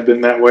wish it had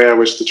been that way. I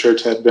wish the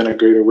church had been a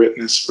greater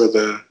witness for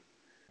the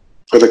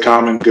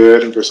common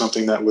good and for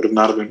something that would have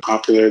not have been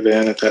popular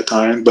then at that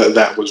time, but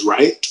that was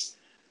right.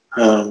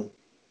 Um,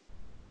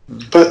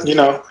 but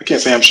I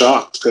can't say I'm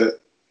shocked that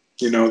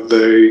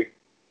they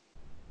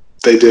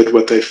did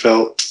what they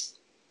felt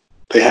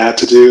they had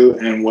to do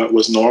and what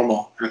was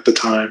normal at the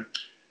time,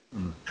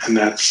 Mm. and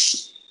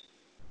that's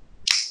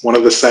one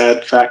of the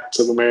sad facts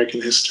of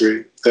American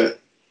history, that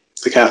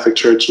the Catholic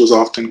Church was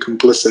often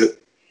complicit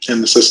in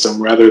the system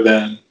rather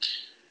than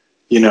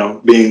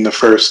being the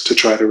first to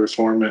try to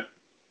reform it.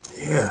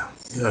 Yeah,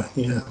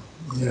 yeah.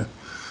 Yeah.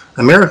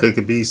 America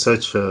could be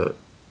such a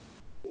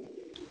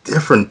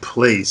different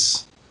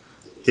place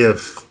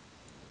if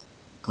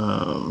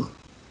um,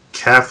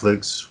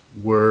 Catholics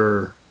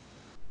were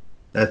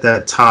at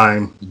that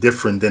time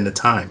different than the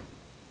time,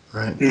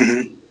 right?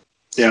 Mm-hmm.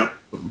 Yeah.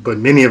 But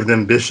many of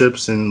them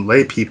bishops and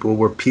lay people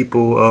were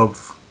people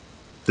of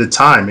the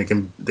time.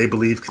 They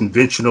believe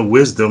conventional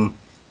wisdom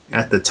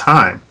at the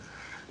time,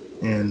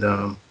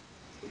 and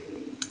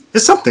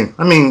it's something.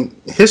 I mean,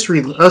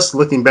 history. Us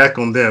looking back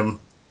on them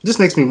just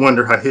makes me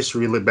wonder how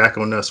history will look back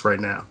on us right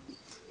now.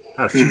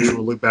 How the future Mm-hmm.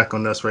 will look back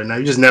on us right now.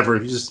 You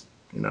just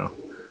you know,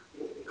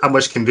 how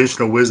much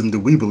conventional wisdom do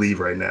we believe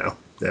right now?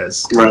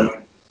 Right.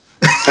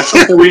 That's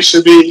something we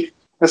should be.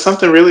 That's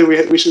something really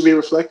we should be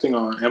reflecting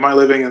on. Am I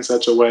living in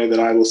such a way that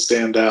I will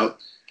stand out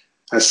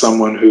as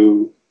someone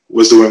who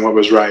was doing what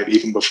was right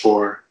even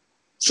before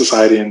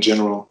society in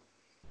general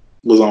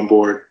was on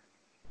board?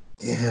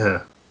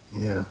 Yeah,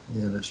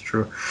 that's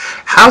true.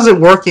 How's it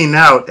working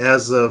out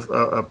as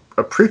a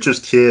preacher's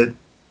kid,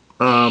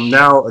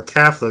 now a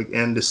Catholic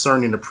and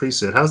discerning the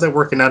priesthood? How's that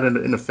working out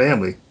in the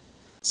family?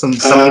 Some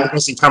Uh,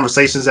 interesting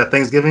conversations at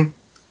Thanksgiving.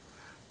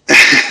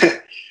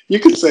 you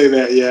could say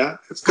that, yeah.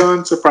 It's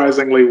gone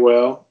surprisingly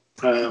well.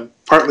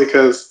 Partly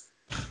because,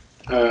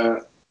 uh,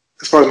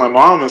 as far as my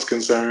mom is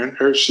concerned,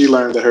 she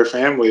learned that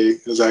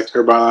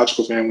her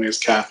biological family is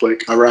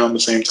Catholic around the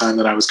same time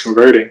that I was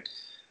converting.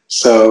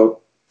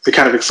 So it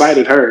kind of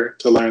excited her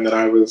to learn that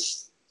I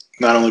was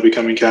not only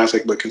becoming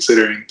Catholic but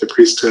considering the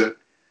priesthood.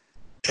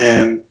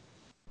 And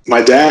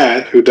my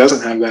dad, who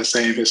doesn't have that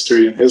same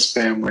history in his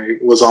family,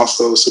 was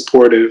also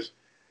supportive.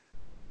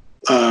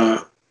 And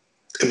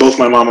both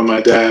my mom and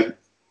my dad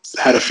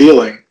had a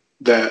feeling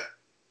that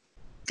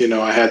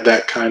I had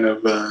that kind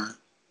of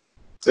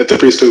that the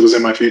priesthood was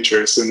in my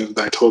future as soon as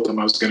I told them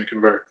I was going to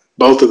convert.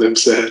 Both of them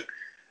said,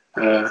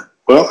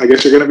 "Well, I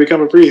guess you're going to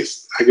become a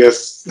priest." I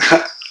guess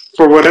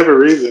for whatever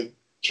reason.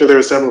 Sure, there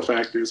were several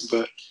factors,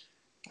 but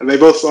they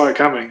both saw it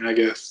coming. I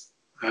guess,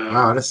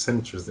 Wow, that's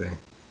interesting.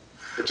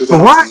 which is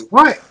But awesome.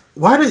 why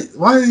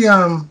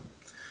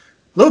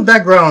little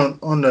background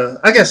on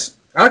the? I guess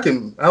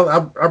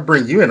I'll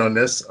bring you in on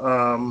this.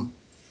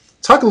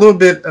 Talk a little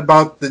bit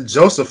about the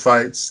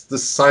Josephites, the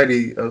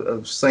Society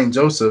of Saint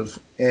Joseph,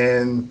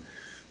 and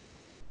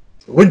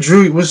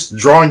what's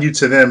drawing you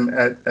to them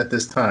at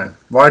this time?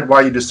 Why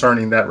are you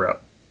discerning that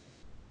route?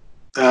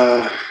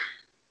 Uh,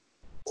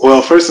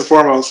 well, first and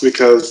foremost,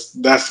 because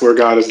that's where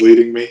God is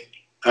leading me.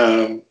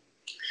 Um,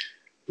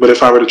 but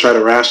if I were to try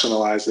to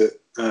rationalize it,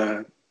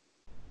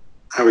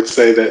 I would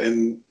say that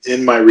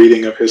in my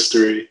reading of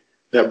history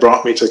that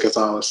brought me to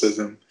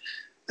Catholicism,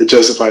 the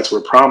Josephites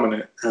were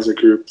prominent as a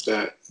group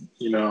that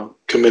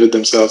committed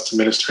themselves to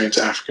ministering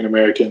to African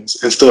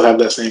Americans and still have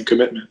that same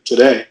commitment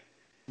today.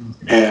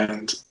 Mm-hmm.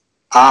 And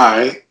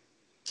I,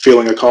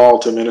 feeling a call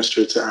to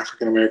minister to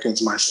African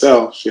Americans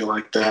myself, feel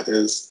like that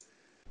is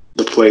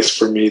the place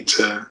for me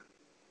to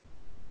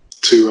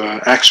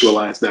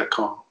actualize that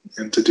call.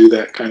 and to do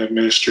that kind of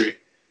ministry.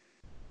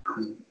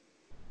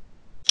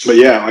 But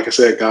yeah, like I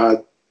said,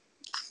 God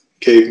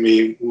gave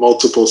me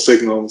multiple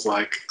signals,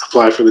 like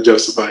apply for the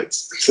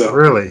Josephites. So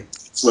Really?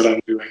 that's what I'm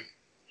doing.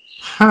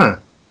 Huh.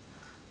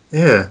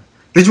 Yeah.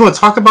 Did you want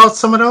to talk about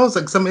some of those?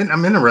 Like,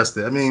 I'm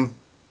interested. I mean,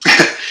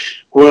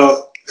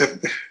 Well,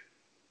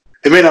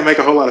 it may not make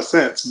a whole lot of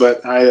sense,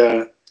 but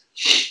I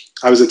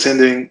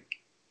attend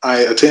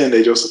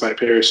a Josephite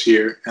parish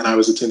here, and I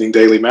was attending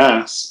daily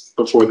mass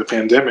before the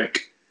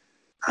pandemic.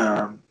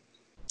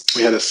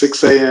 We had a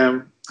 6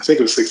 a.m. I think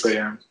it was 6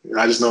 a.m.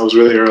 I just know it was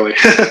really early.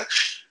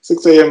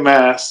 6 a.m.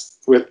 mass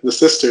with the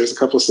sisters, a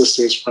couple of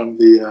sisters from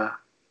the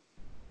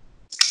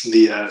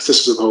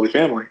Sisters of the Holy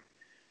Family,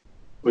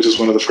 which is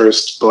one of the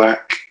first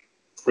Black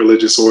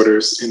religious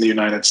orders in the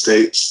United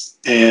States.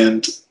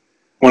 And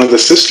one of the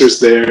sisters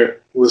there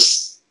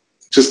was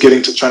just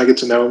trying to get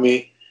to know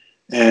me.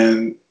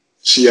 And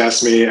she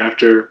asked me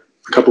after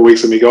a couple of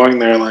weeks of me going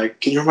there,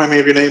 like, can you remind me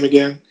of your name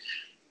again?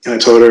 And I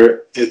told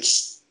her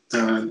it's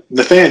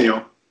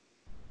Nathaniel.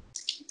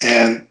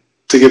 And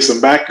to give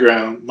some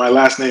background, my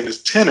last name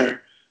is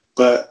Tenor,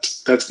 but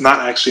that's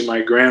not actually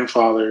my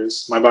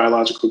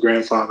biological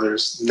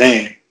grandfather's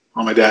name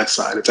on my dad's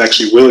side. It's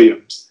actually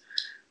Williams.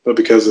 But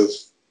because of,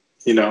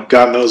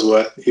 God knows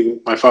what,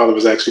 my father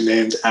was actually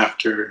named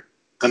after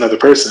another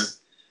person.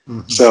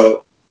 Mm-hmm.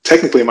 So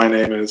technically my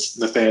name is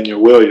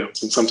Nathaniel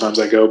Williams, and sometimes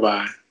I go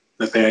by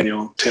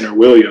Nathaniel Tenor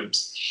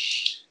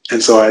Williams.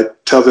 And so I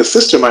tell this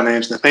sister my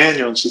name's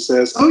Nathaniel, and she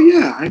says, oh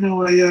yeah, I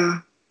know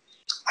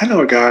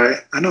a guy,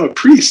 I know a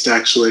priest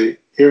actually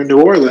here in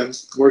New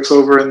Orleans, works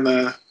over in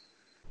I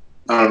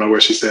don't know where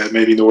she said,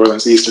 maybe New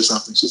Orleans East or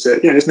something. She said,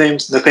 yeah, his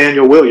name's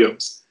Nathaniel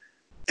Williams.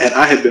 And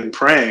I had been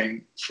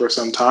praying for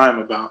some time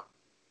about,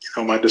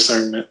 my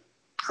discernment.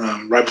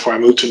 Right before I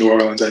moved to New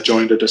Orleans, I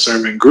joined a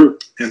discernment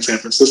group in San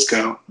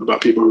Francisco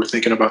about people who were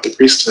thinking about the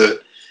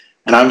priesthood.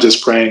 And I'm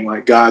just praying,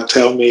 like, God,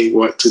 tell me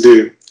what to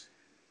do.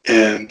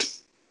 And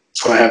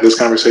so I have this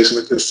conversation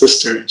with this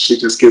sister, and she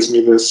just gives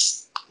me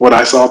this, what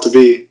I saw to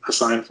be a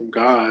sign from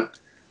God,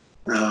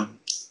 that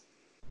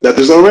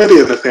there's already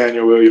a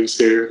Nathaniel Williams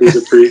here who's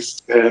a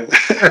priest, and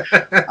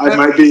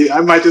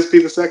I might just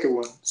be the second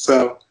one.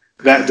 So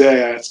that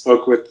day I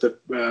spoke with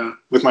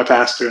my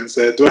pastor and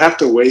said, do I have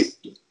to wait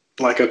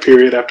like a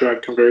period after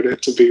I've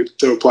converted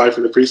to apply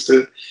for the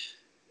priesthood?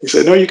 He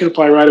said, no, you can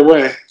apply right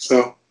away.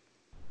 So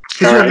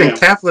you have been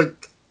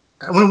Catholic.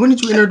 When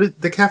did you enter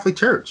the Catholic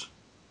Church?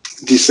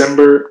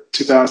 December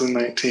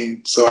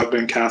 2019. So I've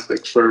been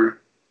Catholic for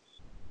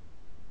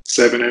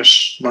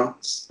 7-ish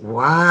months.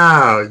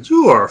 Wow,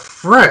 you are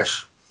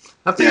fresh.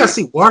 I think I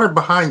see water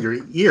behind your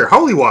ear.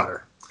 Holy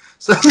water.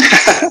 So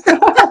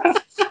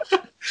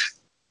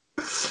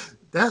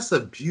that's a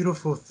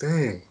beautiful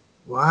thing.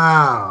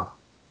 Wow.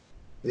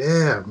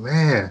 Yeah,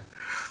 man.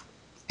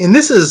 And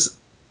this is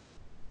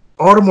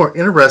all the more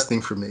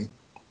interesting for me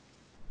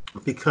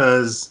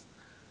because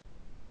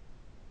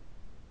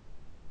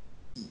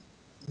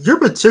you're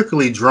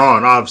particularly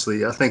drawn,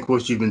 obviously, I think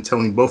what you've been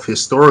telling me both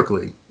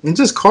historically and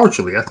just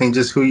culturally, I think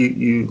just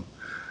who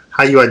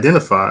how you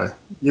identify,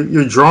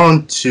 you're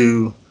drawn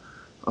to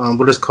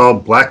what is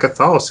called Black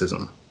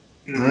Catholicism,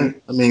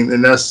 right? I mean,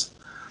 and that's,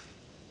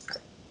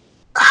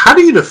 how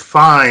do you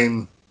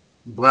define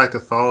Black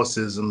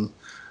Catholicism?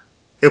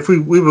 If we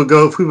would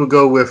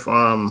go with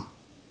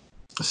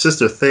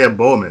Sister Thea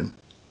Bowman,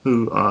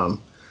 who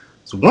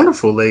is a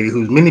wonderful lady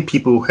who many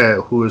people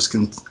they're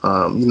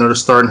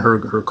starting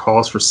her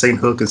calls for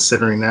sainthood,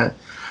 considering that.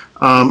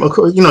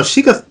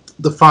 She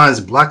defines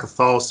Black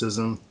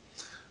Catholicism,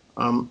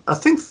 I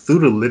think, through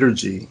the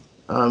liturgy.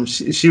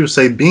 She would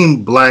say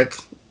being Black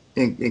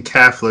and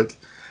Catholic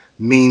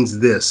means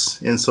this,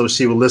 and so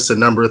she would list a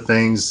number of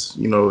things,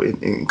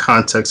 in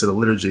context of the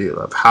liturgy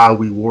of how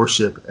we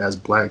worship as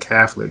Black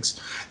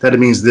Catholics. That it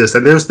means this, that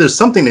there's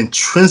something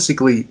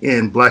intrinsically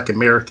in Black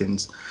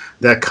Americans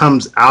that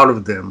comes out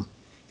of them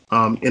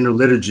in the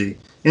liturgy,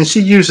 and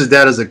she uses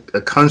that as a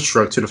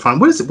construct to define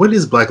what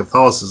is Black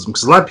Catholicism.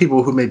 Because a lot of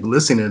people who may be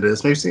listening to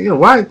this may say,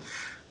 why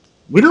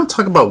we don't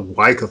talk about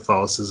white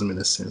Catholicism in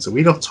a sense, or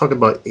we don't talk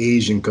about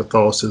Asian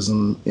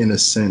Catholicism in a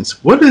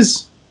sense.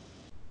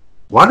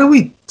 Why do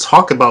we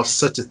talk about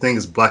such a thing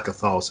as Black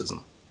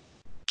Catholicism?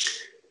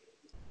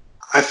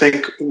 I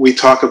think we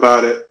talk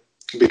about it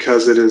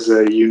because it is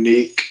a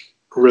unique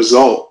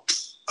result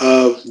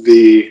of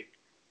the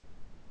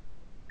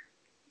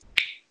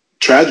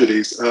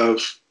tragedies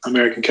of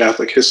American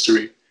Catholic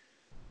history.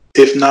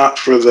 If not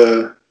for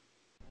the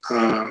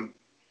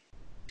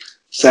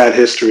sad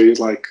history,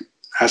 like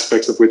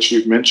aspects of which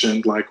you've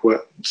mentioned, like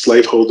what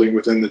slaveholding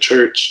within the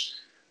church,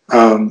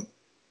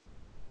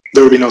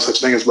 there would be no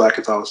such thing as Black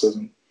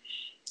Catholicism.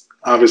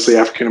 Obviously,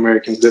 African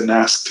Americans didn't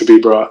ask to be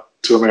brought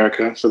to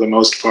America for the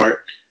most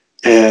part,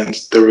 and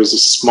there was a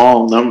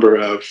small number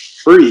of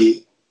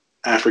free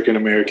African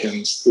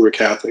Americans who were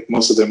Catholic,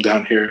 most of them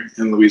down here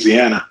in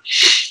Louisiana.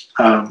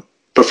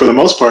 But for the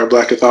most part,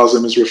 Black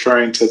Catholicism is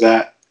referring to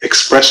that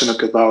expression of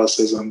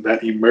Catholicism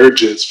that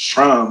emerges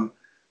from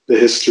the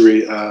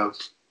history of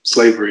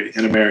slavery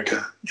in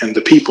America and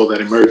the people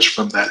that emerge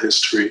from that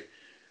history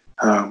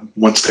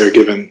once they're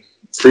given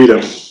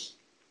freedom.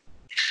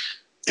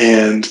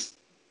 And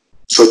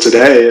so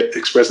today it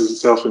expresses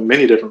itself in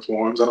many different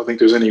forms. I don't think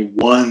there's any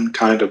one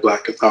kind of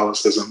Black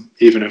Catholicism,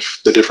 even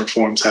if the different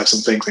forms have some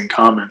things in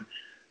common.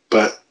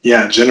 But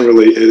yeah,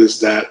 generally it is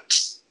that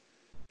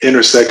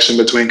intersection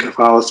between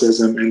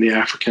Catholicism and the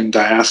African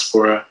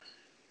diaspora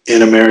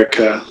in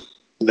America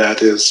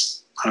that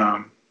is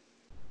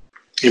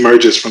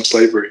emerges from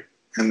slavery.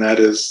 And that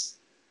is,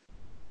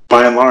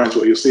 by and large,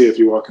 what you'll see if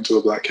you walk into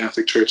a Black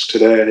Catholic church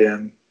today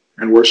and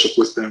worship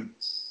with them.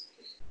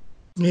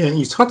 Yeah,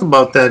 you talked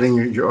about that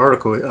in your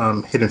article,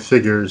 Hidden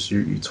Figures.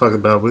 You talk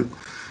about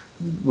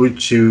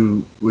what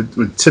you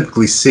would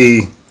typically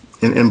see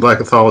in Black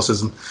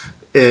Catholicism.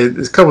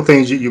 There's a couple of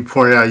things you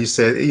pointed out. You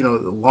said, the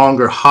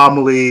longer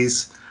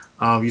homilies.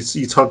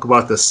 You talk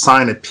about the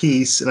sign of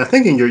peace. And I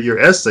think in your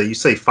essay, you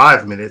say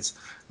 5 minutes,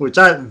 which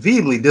I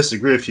vehemently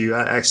disagree with you.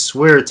 I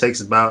swear it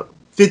takes about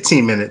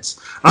 15 minutes.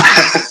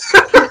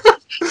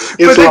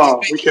 It's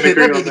long. We can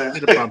agree on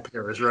that. Upon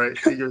Paris, right?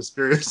 Your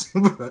experience.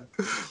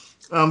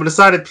 The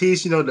sign of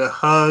peace, the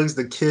hugs,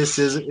 the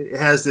kisses, it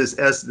has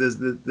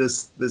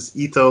this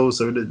ethos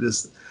or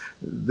this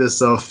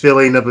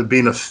feeling of it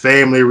being a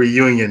family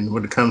reunion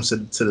when it comes to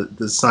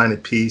the sign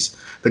of peace.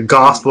 The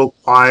gospel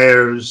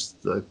choirs,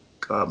 the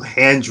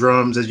hand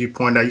drums, as you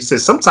pointed out. You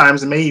said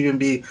sometimes it may even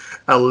be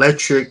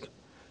electric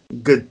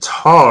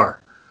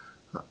guitar.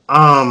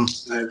 I've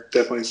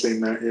definitely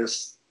seen that,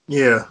 yes.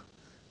 Yeah.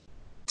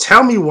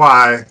 Tell me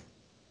why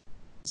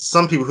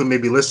some people who may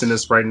be listening to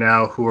this right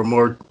now who are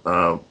more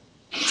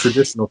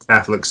traditional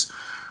Catholics,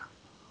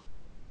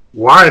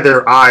 why are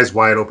their eyes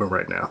wide open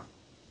right now?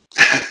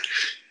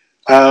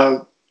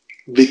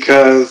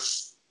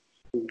 Because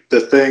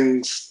the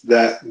things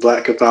that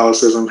Black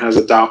Catholicism has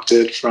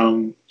adopted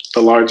from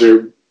the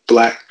larger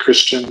Black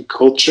Christian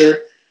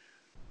culture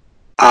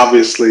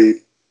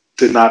obviously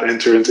did not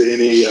enter into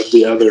any of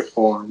the other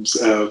forms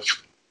of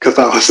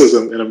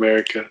Catholicism in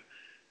America.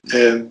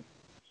 And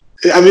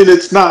I mean,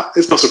 it's no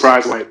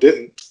surprise why it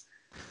didn't,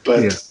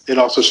 but It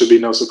also should be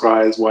no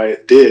surprise why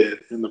it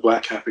did in the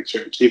Black Catholic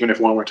Church, even if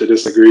one were to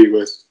disagree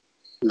with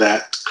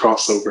that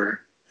crossover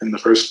in the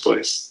first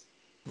place.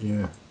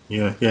 Yeah.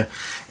 And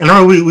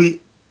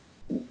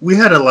we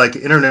had a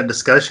internet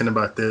discussion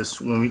about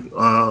this when we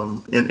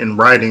in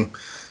writing,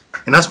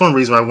 and that's one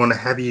reason why I want to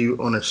have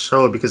you on the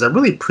show, because I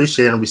really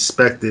appreciate and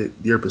respected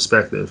your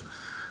perspective.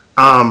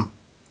 I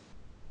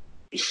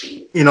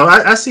see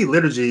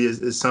liturgy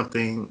as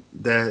something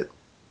that,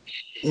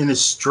 and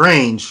it's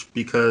strange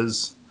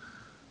because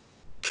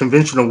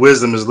conventional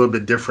wisdom is a little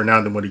bit different now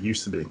than what it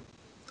used to be.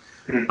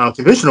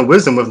 Conventional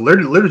wisdom with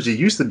liturgy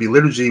used to be,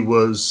 liturgy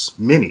was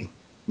many.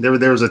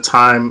 There was a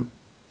time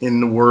in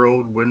the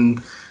world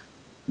when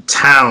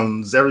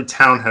every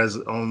town has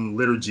its own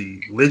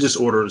liturgy. Religious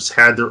orders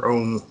had their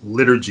own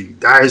liturgy.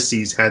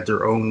 Dioceses had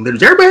their own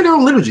liturgy. Everybody had their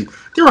own liturgy.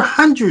 There were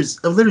hundreds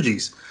of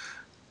liturgies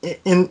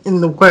in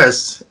the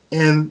West,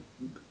 and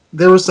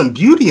there was some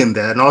beauty in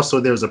that, and also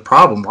there was a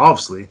problem,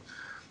 obviously.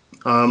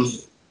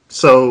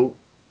 So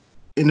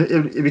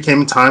it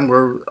became a time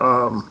where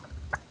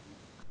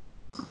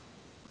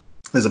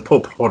there's a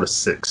Pope Paul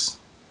VI, I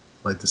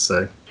like to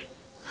say,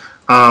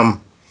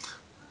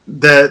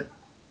 that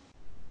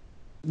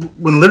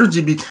when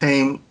liturgy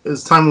became, it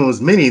was time when it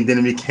was many, then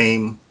it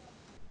became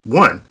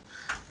one.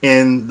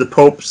 And the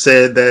Pope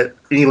said that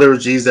any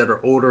liturgies that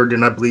are older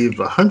than, I believe,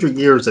 100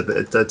 years at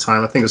that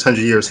time, I think it was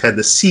 100 years, had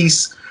to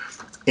cease.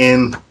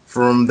 And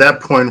from that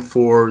point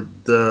forward,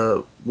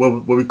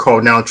 what we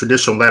call now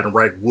traditional Latin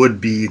Rite would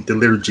be the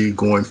liturgy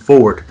going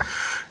forward.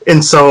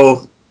 And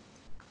so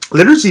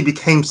liturgy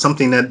became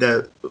something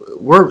that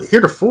we're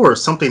heretofore,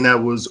 something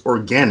that was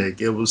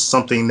organic. It was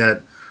something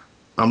that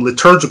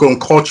liturgical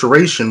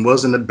enculturation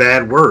wasn't a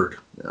bad word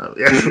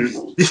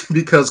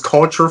because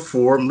culture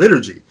formed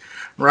liturgy,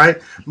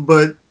 right?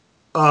 But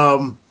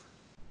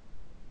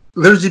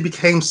liturgy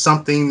became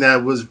something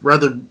that was,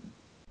 rather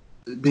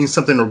being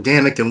something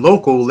organic and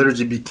local,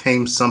 liturgy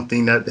became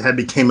something that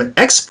became an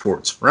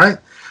export, right?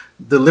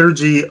 The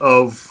liturgy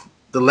of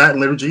the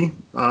Latin liturgy,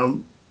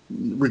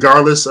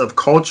 regardless of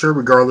culture,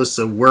 regardless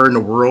of where in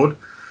the world,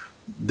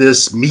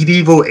 this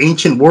medieval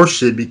ancient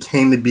worship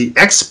became to be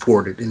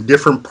exported in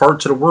different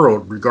parts of the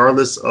world,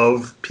 regardless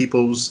of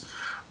people's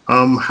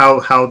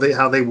how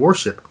they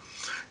worship.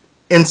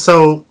 And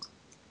so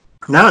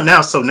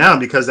now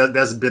because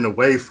that's been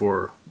away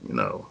for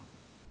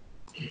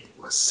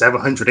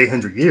 700,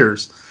 800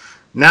 years,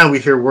 now we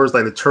hear words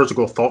like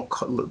liturgical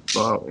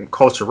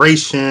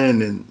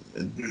enculturation and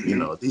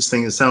these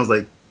things. It sounds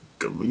like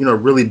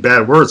really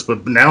bad words,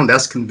 but now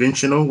that's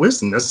conventional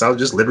wisdom. That's how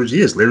just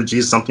liturgy is. Liturgy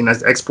is something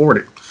that's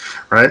exported,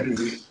 right?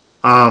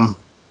 But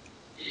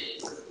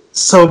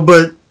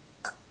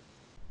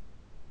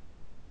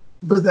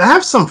I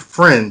have some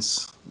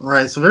friends,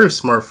 right? Some very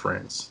smart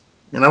friends,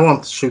 and I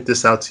want to shoot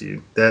this out to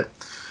you, that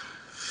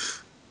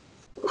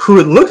who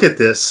would look at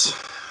this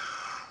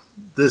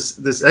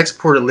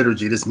exported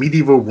liturgy, this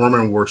medieval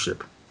Roman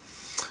worship,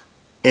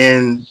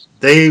 And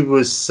they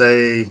would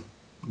say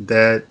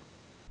that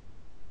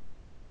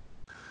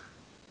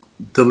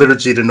the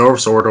liturgy, the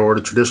Norse order, or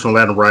the traditional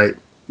Latin rite,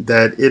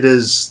 that it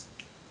is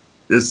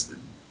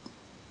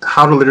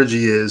how the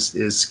liturgy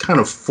is kind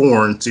of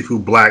foreign to who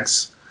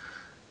blacks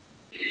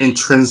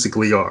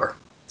intrinsically are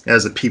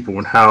as a people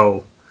and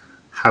how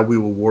we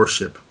will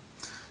worship.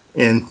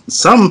 And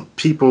some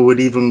people would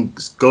even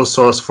go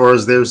so as far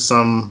as there's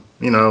some,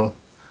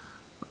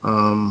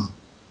 um,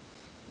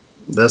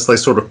 that's like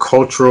sort of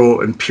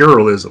cultural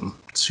imperialism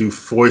to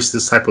foist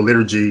this type of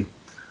liturgy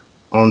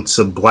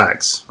onto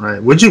blacks,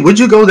 right? Would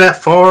you go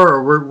that far,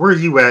 or where are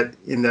you at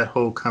in that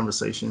whole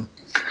conversation?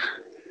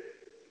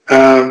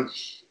 Um,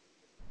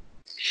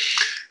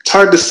 it's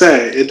hard to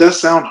say. It does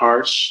sound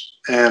harsh,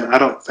 and I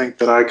don't think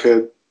that I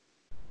could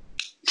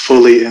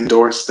fully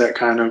endorse that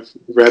kind of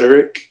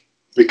rhetoric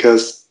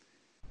because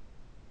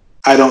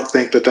I don't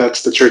think that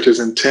that's the church's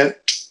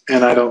intent,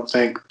 and I don't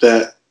think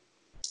that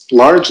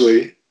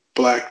largely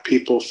black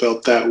people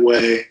felt that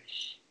way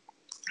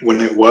when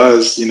it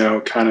was,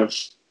 kind of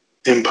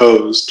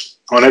imposed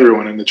on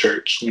everyone in the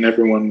church, when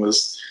everyone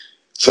was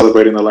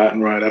celebrating the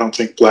Latin rite. I don't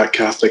think black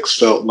Catholics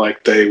felt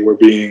like they were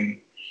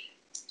being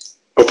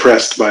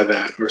oppressed by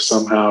that or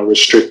somehow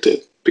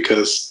restricted,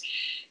 because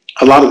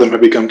a lot of them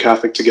have become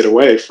Catholic to get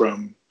away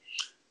from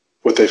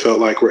what they felt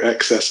like were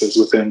excesses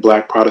within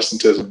black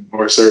Protestantism,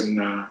 or a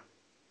certain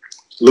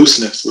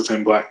looseness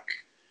within black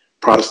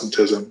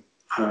Protestantism.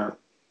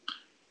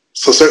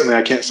 So certainly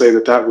I can't say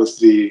that that was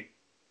the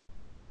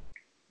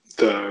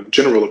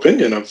general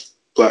opinion of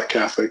black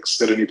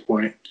Catholics at any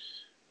point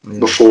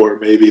before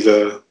maybe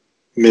the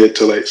mid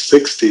to late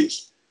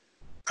 60s.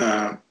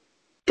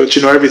 But,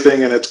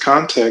 everything in its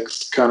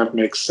context kind of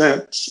makes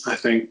sense. I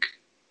think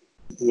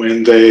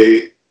when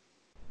they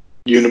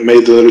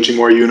made the liturgy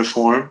more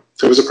uniform,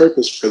 there was a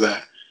purpose for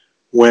that.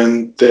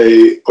 When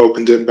they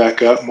opened it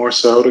back up more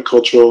so to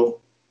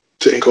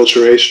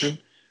enculturation,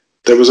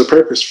 there was a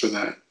purpose for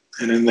that.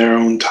 And in their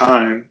own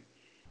time,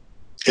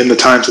 in the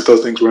times that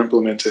those things were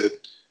implemented,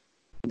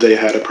 they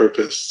had a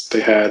purpose.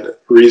 They had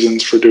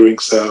reasons for doing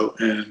so.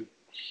 And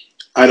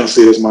I don't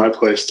see it as my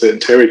place to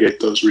interrogate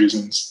those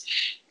reasons.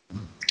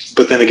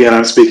 But then again,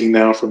 I'm speaking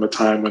now from a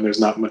time when there's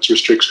not much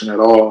restriction at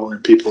all,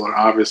 and people are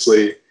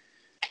obviously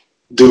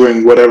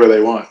doing whatever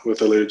they want with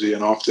the liturgy,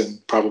 and often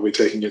probably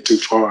taking it too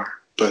far.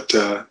 But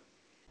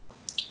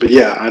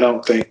yeah, I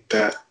don't think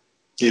that,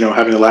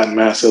 having a Latin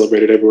Mass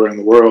celebrated everywhere in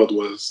the world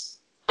was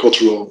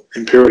cultural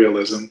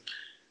imperialism.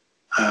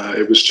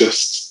 It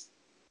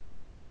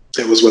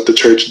was what the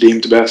church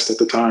deemed best at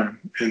the time.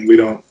 And we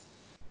don't,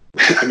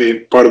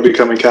 part of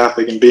becoming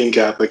Catholic and being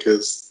Catholic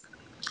is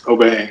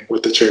obeying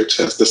what the church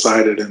has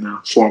decided in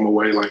a formal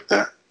way like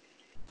that.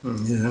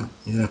 Yeah,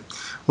 yeah.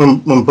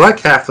 When black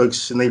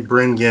Catholics and they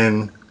bring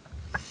in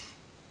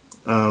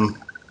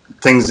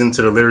things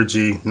into the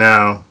liturgy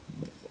now,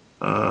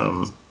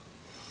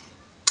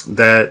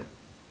 that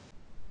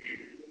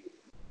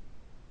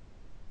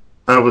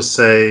I would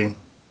say,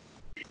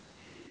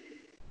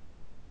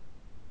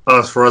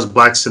 for us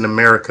blacks in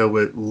America,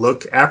 would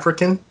look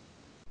African.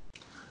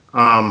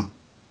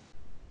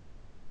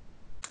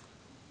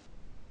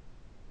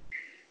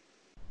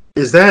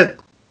 Is that?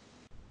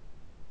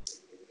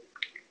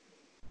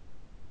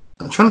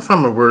 I'm trying to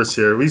find my words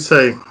here. We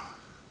say,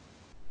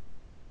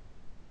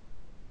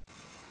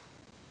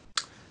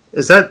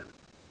 is that?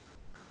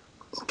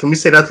 Can we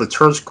say that's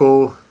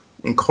liturgical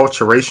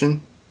enculturation?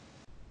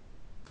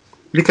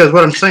 Because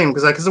what I'm saying,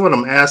 because what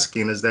I'm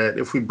asking is that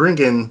if we bring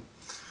in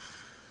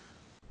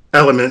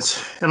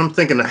elements, and I'm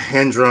thinking of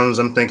hand drums,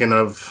 I'm thinking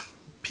of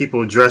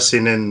people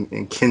dressing in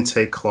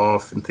kente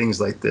cloth and things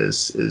like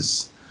this,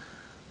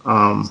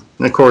 and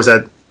of course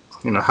that,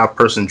 how a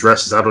person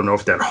dresses, I don't know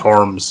if that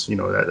harms,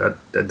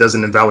 that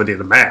doesn't invalidate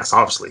the mass,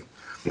 obviously.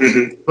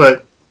 Mm-hmm.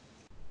 But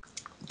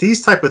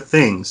these type of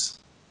things,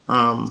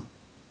 I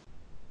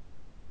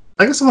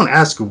guess I want to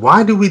ask you,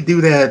 why do we do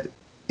that,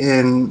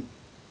 and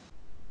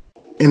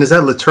is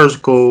that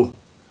liturgical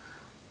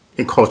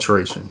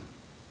enculturation?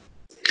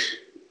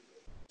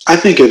 I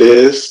think it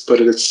is,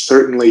 but it's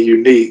certainly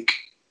unique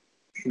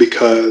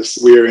because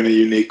we are in a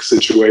unique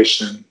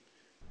situation,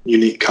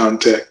 unique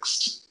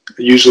context.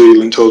 Usually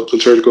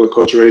liturgical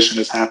enculturation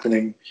is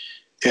happening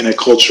in a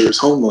culture's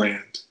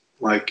homeland.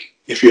 Like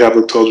if you have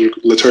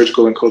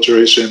liturgical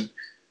enculturation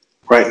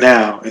right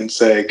now in,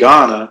 say,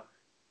 Ghana,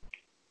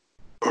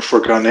 or for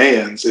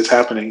Ghanaians, it's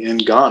happening in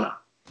Ghana.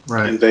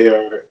 Right. And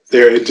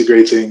they're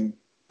integrating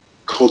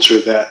culture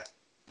that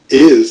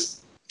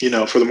is,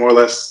 for the more or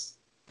less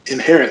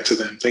inherent to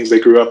them, things they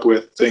grew up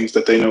with, things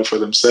that they know for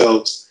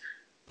themselves,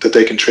 that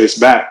they can trace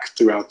back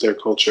throughout their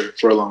culture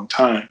for a long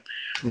time.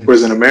 Mm-hmm.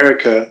 Whereas in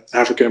America,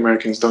 African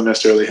Americans don't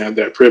necessarily have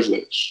that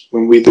privilege.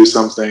 When we do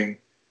something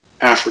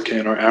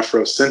African or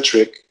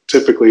Afrocentric,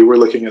 typically we're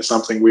looking at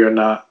something we are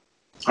not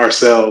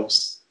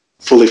ourselves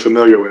fully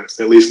familiar with,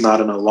 at least not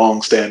in a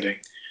long-standing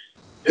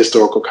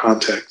historical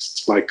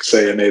context, like,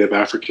 say, a Native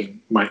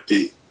African might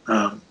be.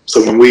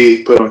 So when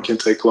we put on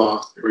kente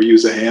cloth or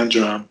use a hand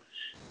drum,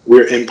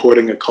 we're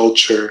importing a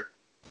culture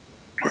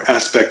or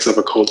aspects of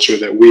a culture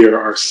that we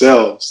are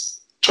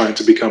ourselves trying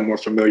to become more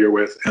familiar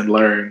with and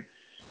learn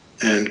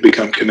and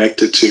become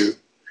connected to.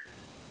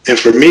 And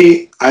for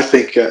me, I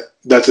think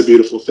that's a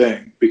beautiful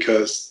thing,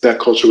 because that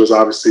culture was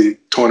obviously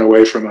torn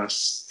away from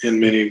us in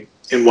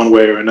one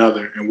way or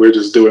another, and we're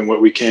just doing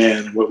what we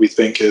can and what we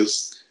think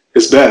is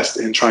best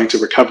and trying to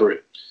recover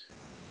it.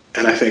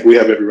 And I think we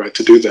have every right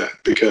to do that,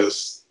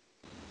 because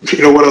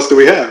what else do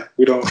we have?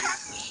 We don't.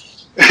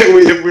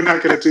 If we're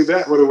not going to do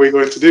that, what are we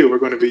going to do? We're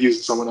going to be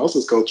using someone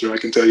else's culture. I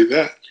can tell you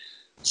that.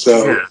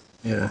 So,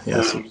 yeah.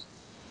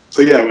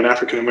 So yeah, when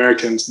African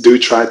Americans do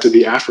try to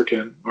be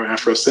African or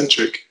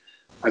Afrocentric,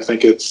 I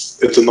think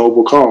it's a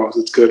noble cause.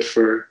 It's good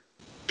for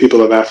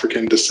people of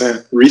African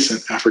descent,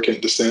 recent African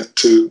descent,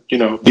 to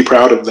be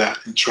proud of that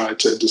and try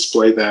to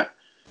display that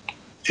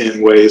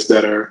in ways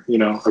that are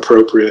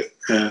appropriate.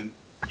 And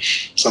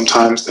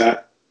sometimes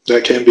that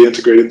can be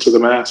integrated into the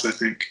mass, I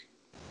think.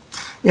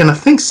 And I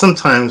think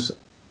sometimes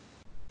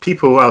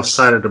people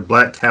outside of the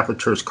Black Catholic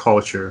Church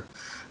culture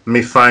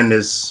may find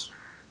this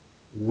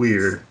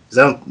weird.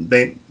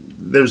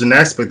 There's an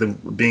aspect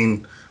of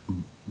being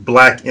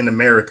Black in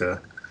America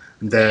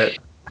that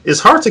is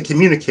hard to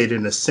communicate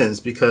in a sense,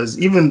 because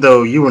even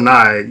though you and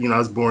I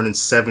was born in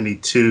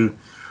 72,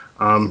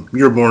 you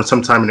were born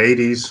sometime in the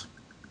 80s.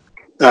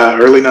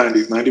 Early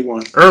 90s,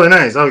 91. Early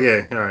 90s, oh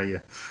yeah, all right, yeah.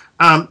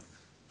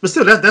 But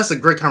still, that's a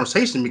great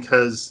conversation,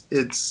 because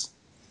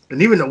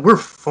and even though we're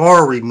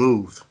far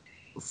removed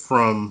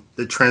from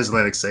the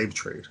transatlantic slave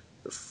trade,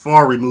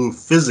 far removed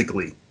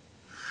physically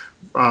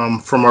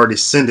from our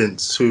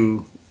descendants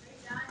who,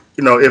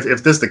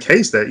 if this is the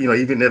case, that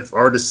even if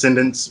our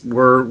descendants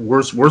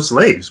were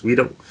slaves, we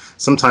don't,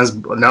 sometimes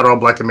not all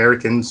Black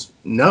Americans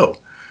know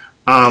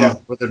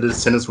whether the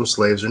descendants were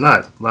slaves or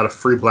not. A lot of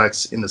free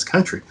Blacks in this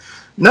country.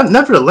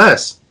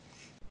 Nevertheless,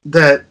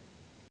 that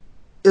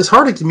it's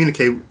hard to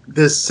communicate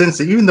this sense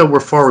that even though we're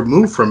far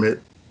removed from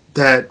it,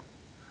 that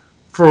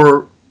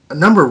for a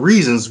number of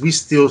reasons we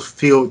still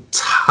feel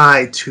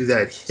tied to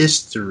that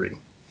history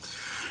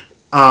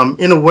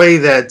in a way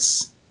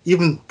that's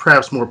even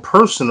perhaps more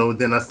personal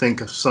than I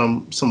think of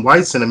some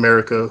whites in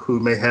America who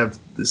may have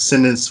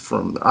descendants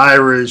from the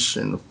Irish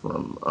and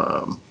from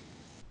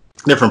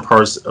different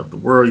parts of the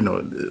world,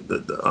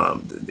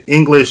 the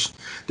English,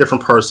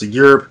 different parts of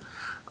Europe.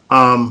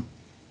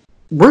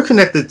 We're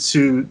connected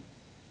to,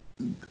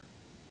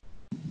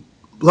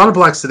 a lot of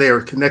Blacks today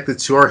are connected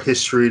to our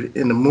history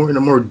in a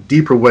more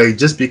deeper way,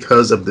 just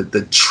because of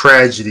the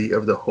tragedy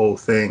of the whole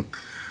thing,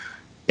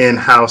 and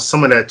how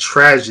some of that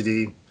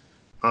tragedy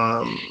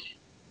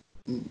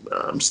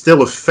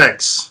still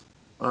affects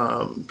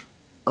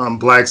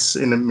Blacks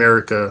in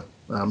America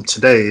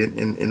today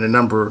in a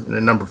number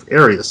of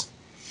areas.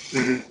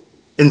 Mm-hmm.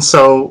 And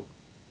so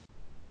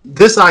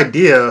this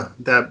idea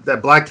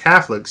that Black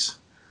Catholics,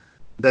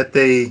 that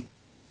they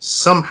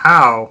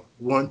somehow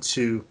want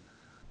to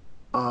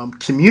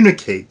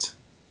communicate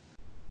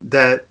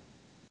that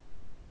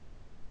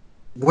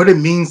what it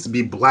means to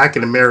be Black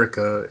in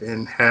America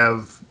and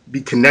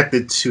be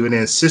connected to an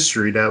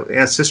ancestry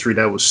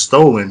that was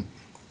stolen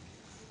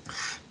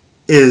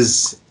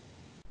is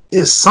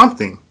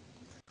something.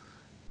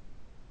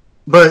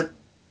 But,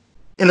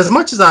 and as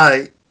much as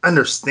I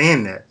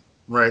understand that,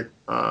 right,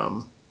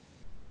 from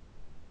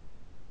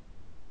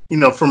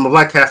a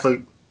Black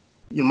Catholic,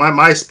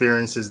 my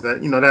experience is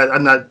that that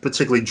I'm not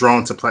particularly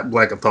drawn to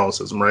Black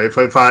Catholicism, right?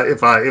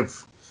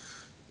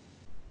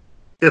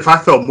 If I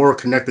felt more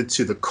connected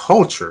to the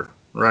culture,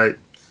 right,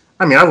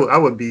 I mean, I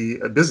would be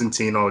a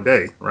Byzantine all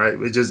day, right?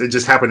 It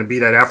just happened to be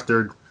that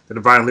after the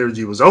Divine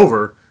Liturgy was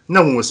over,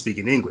 no one was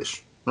speaking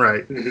English,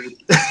 right?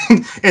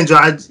 Mm-hmm. And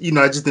I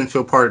just didn't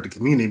feel part of the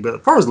community. But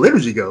as far as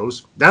liturgy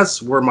goes,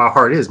 that's where my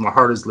heart is. My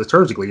heart is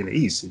liturgically in the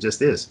East. It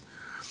just is.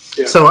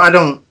 Yeah. So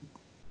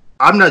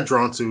I'm not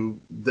drawn to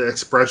the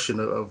expression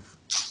of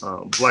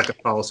Black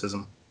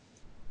Catholicism,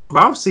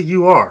 but obviously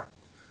you are.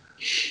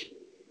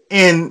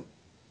 And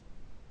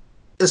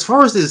as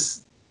far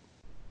as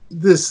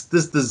this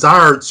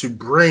desire to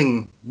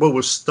bring what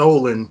was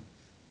stolen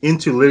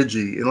into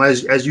liturgy, and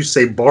as you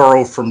say,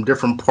 borrow from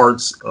different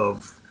parts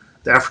of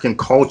the African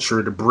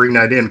culture to bring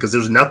that in, because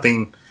there's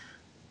nothing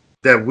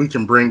that we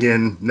can bring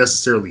in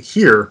necessarily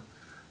here.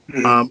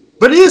 Mm-hmm.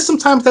 But it is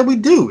sometimes that we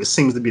do. It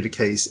seems to be the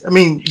case. I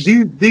mean,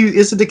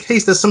 is it the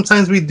case that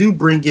sometimes we do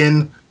bring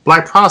in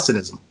Black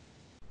Protestantism?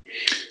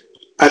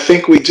 I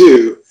think we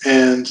do,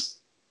 and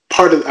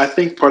I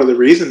think part of the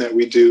reason that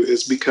we do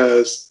is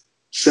because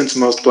since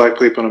most Black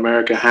people in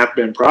America have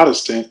been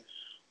Protestant,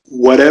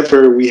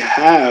 whatever we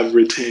have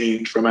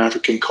retained from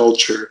African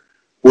culture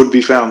would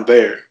be found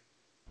there.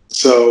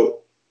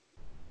 So,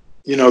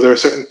 there are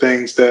certain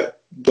things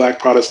that Black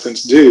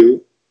Protestants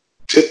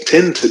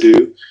tend to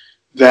do,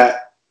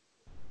 that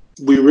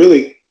we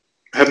really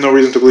have no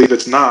reason to believe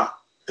it's not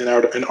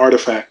an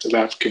artifact of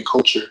African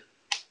culture.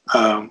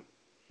 Now,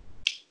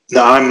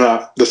 I'm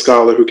not the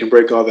scholar who can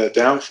break all that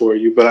down for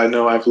you, but I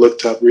know I've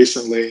looked up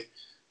recently,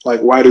 like,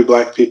 why do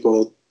Black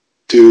people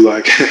do,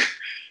 like,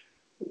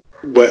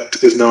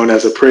 what is known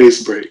as a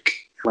praise break?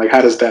 Like,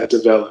 how does that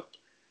develop?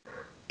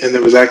 And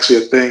there was actually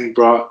a thing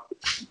brought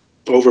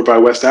over by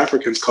West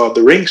Africans called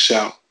the ring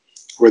shout,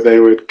 where they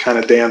would kind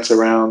of dance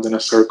around in a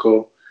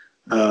circle,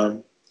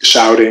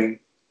 shouting.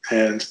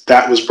 And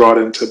that was brought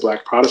into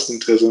Black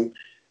Protestantism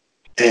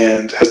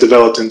and has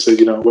developed into,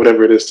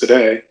 whatever it is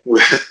today,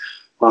 with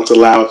lots of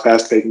loud,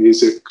 fast-paced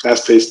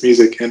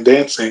music and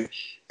dancing.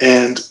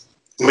 And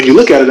when you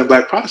look at it in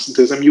Black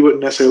Protestantism, you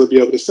wouldn't necessarily be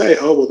able to say,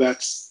 oh, well,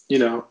 that's,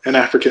 an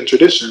African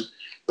tradition.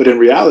 But in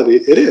reality,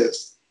 it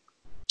is.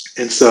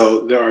 And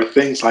so there are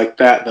things like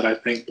that I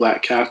think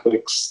Black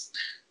Catholics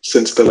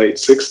since the late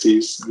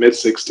 60s, mid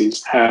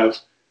 60s, have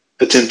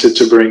attempted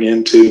to bring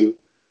into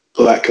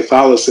Black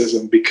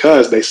Catholicism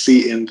because they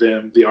see in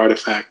them the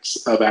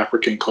artifacts of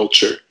African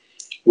culture.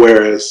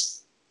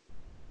 Whereas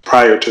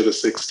prior to the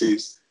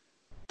 60s,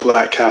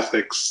 Black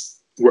Catholics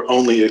were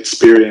only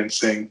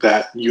experiencing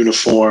that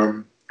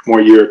uniform,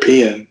 more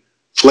European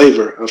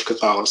flavor of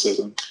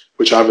Catholicism,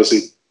 which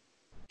obviously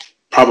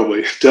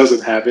probably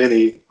doesn't have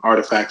any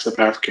artifacts of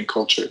African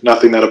culture,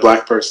 nothing that a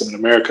Black person in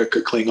America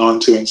could cling on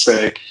to and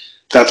say,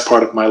 that's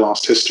part of my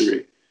lost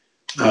history.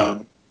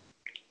 So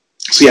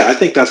yeah, I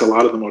think that's a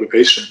lot of the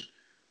motivation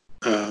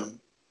from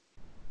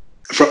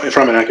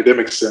an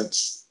academic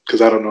sense,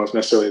 because I don't know if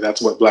necessarily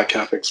that's what Black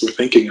Catholics were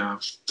thinking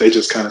of. They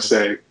just kind of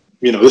say,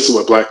 this is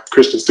what Black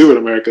Christians do in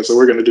America, so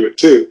we're going to do it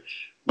too.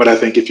 But I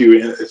think if you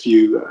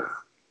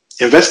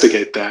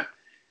investigate that,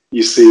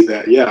 you see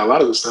that, yeah, a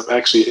lot of the stuff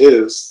actually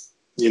is,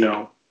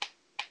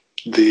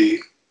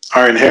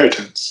 our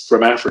inheritance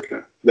from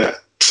Africa that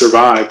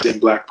survived in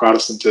Black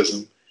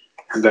Protestantism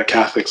and that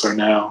Catholics are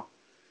now,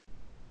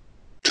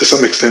 to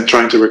some extent,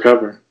 trying to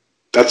recover.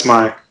 That's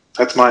my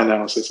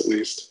analysis, at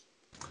least.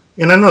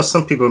 And I know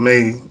some people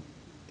may,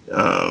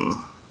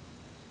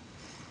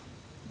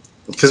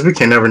 because we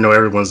can never know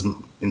everyone's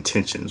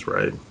intentions,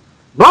 right?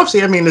 But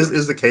obviously,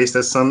 is the case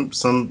that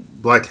some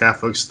Black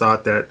Catholics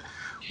thought that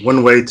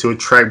one way to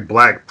attract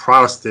Black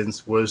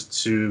Protestants was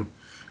to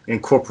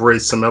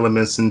incorporate some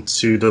elements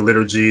into the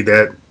liturgy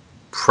that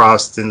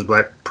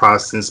Black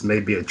Protestants may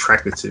be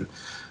attracted to.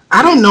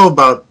 I don't know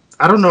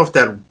if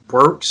that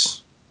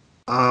works.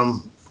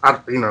 I'm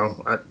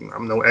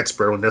no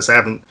expert on this. I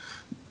haven't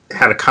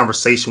had a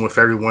conversation with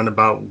everyone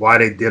about why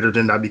they did it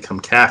and not become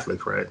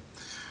Catholic, right?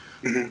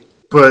 Mm-hmm.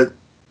 But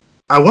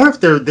I wonder if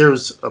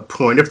there's a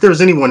point, if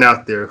there's anyone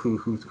out there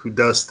who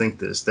does think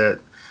this, that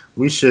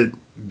we should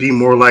be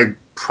more like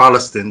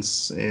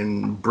Protestants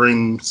and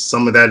bring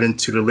some of that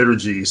into the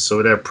liturgy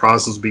so that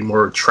Protestants be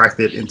more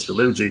attracted into the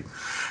liturgy.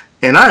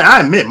 And I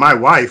admit, my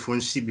wife,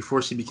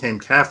 before she became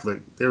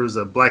Catholic, there was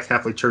a Black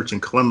Catholic church in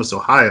Columbus,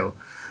 Ohio,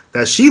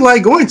 that she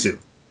liked going to,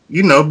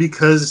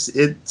 because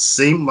it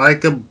seemed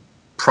like a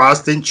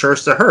Protestant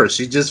church to her.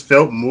 She just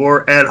felt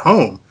more at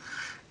home.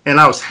 And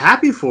I was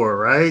happy for her,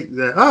 right?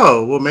 That,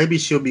 oh, well, maybe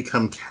she'll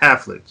become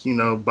Catholic,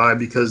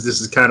 because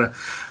this is kind of,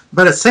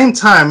 but at the same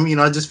time,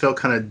 I just felt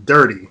kind of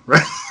dirty,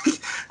 right?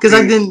 Because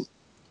I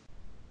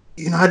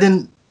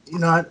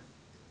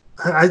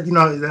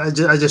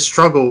just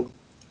struggled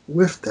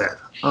with that.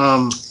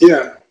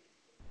 Yeah.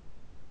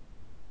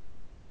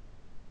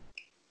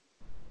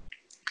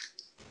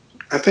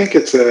 I think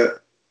it's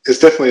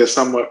definitely a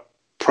somewhat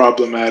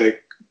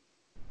problematic,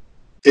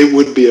 it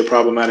would be a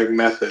problematic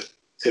method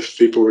if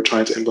people were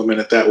trying to implement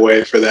it that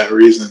way for that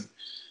reason.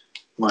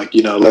 Like,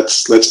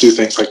 let's do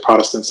things like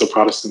Protestants, so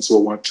Protestants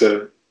will want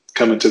to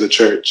come into the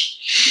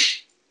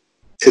church.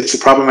 It's a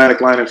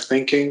problematic line of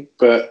thinking,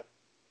 but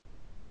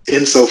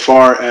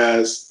insofar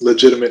as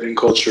legitimate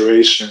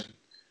enculturation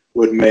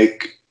would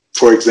make,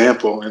 for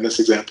example, in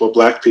this example,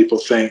 Black people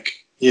think,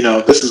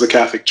 this is a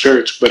Catholic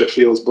church, but it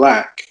feels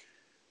Black,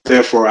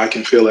 therefore I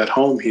can feel at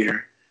home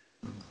here.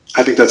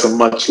 I think that's a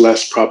much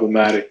less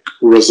problematic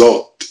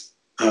result.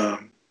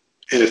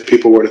 And if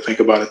people were to think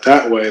about it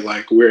that way,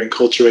 like, we're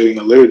enculturating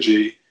the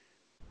liturgy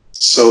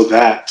so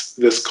that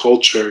this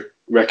culture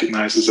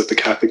recognizes that the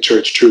Catholic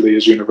Church truly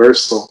is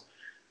universal.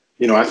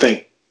 I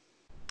think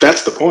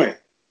that's the point,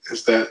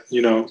 is that,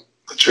 the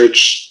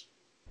church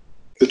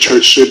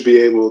should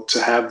be able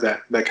to have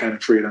that kind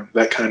of freedom,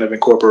 that kind of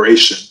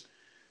incorporation.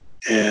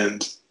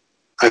 And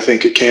I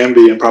think it can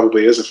be and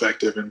probably is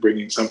effective in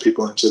bringing some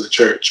people into the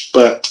church,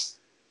 but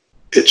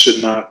it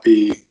should not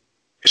be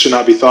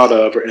thought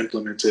of or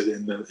implemented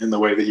in the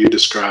way that you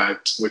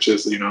described, which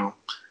is,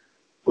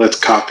 let's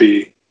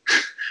copy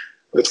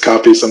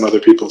some other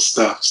people's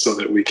stuff so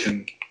that we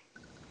can,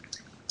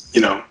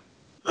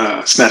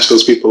 snatch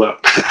those people up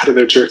out of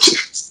their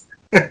churches.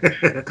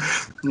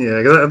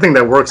 Yeah, I think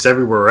that works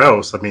everywhere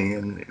else.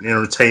 In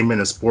entertainment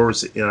and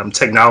sports,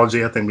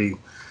 technology, I think we,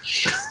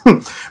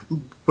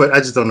 but I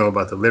just don't know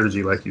about the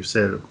liturgy, like you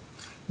said.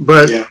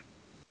 But yeah.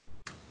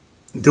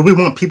 Do we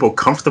want people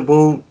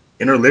comfortable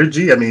in our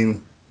liturgy?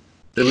 The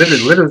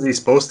liturgy is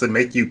supposed to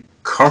make you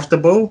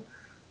comfortable,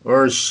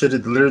 or should the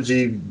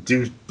liturgy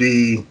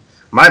be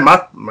my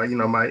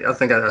I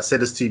think I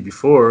said this to you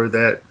before,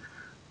 that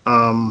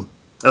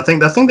I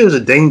think there's a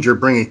danger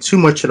bringing too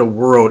much of the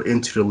world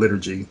into the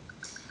liturgy.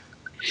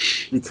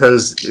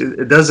 because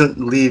it doesn't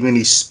leave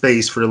any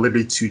space for the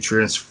liturgy to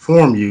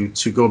transform you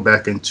to go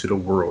back into the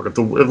world. If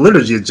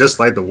liturgy is just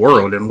like the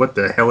world, then what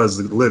the hell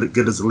is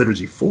good as the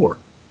liturgy for?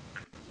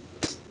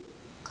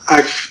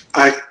 I,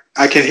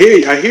 I can hear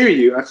you. I hear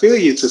you. I feel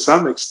you to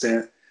some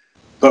extent.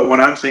 But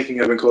when I'm thinking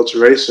of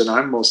enculturation,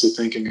 I'm mostly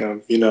thinking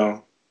of,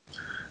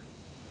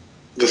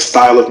 the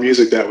style of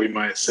music that we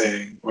might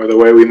sing or the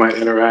way we might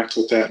interact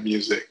with that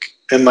music.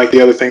 And like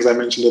the other things I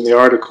mentioned in the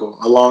article,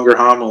 a longer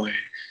homily,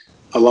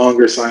 a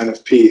longer sign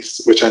of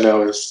peace, which I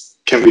know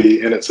can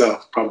be in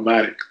itself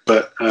problematic.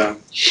 But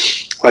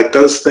like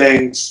those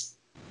things,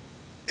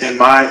 in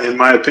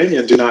my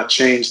opinion, do not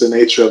change the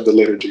nature of the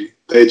liturgy.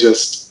 They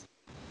just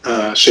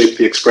shape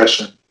the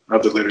expression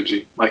of the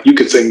liturgy. Like you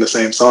could sing the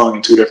same song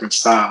in two different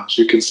styles.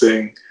 You can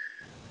sing,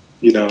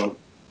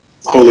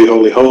 Holy,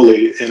 Holy,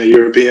 Holy in a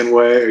European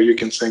way, or you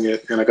can sing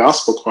it in a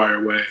gospel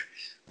choir way,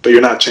 but you're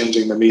not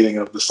changing the meaning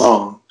of the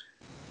song.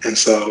 And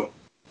so,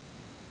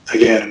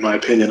 again, in my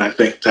opinion, I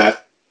think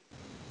that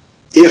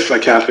if a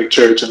Catholic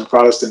church and a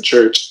Protestant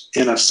church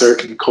in a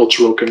certain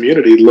cultural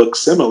community look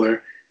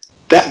similar,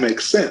 that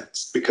makes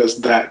sense because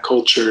that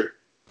culture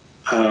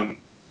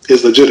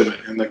is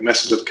legitimate. And the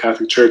message of the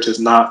Catholic Church is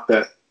not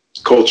that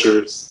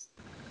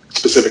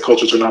specific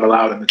cultures are not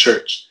allowed in the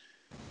church.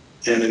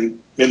 And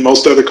in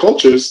most other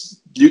cultures,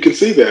 you can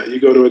see that. You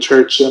go to a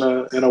church in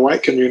a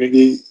white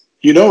community,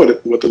 you know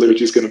what the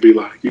liturgy is going to be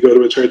like. You go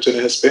to a church in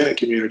a Hispanic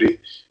community,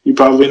 you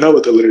probably know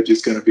what the liturgy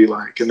is going to be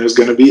like. And there's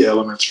going to be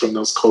elements from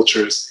those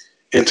cultures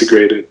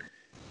integrated.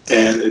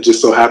 And it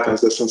just so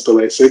happens that since the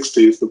late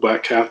 60s, the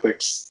Black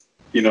Catholics,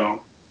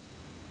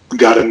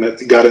 got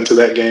into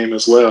that game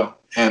as well.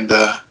 And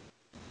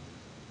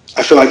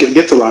I feel like it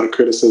gets a lot of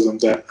criticism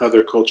that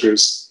other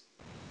cultures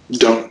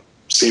don't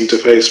seem to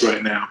face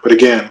right now. But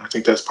again, I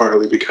think that's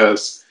partly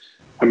because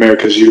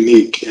America's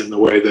unique in the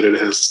way that it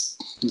has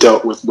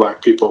dealt with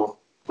Black people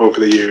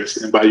over the years.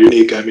 And by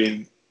unique, I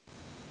mean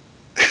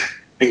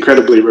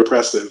incredibly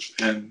repressive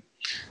and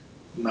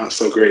not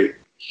so great.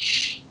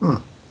 I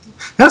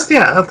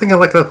think I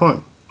like that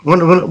point.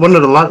 One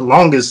of the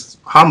longest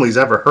homilies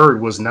I ever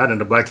heard was not in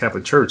the Black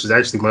Catholic Church. It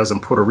actually was in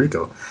Puerto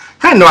Rico.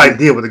 I had no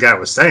idea what the guy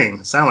was saying.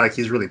 It sounded like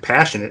he's really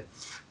passionate,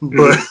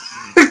 but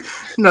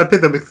I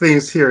picked up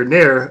things here and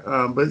there.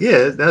 But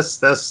yeah, that's.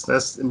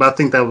 But I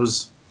think that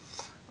was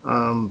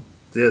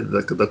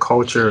the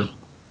culture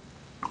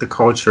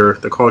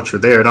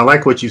there. And I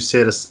like what you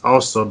said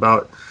also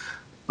about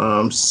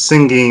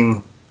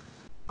singing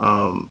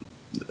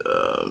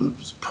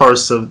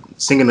parts of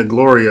singing the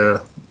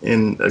Gloria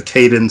in a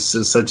cadence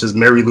such as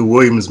Mary Lou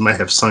Williams might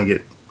have sung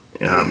it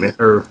in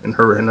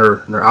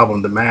her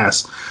album The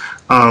Mass.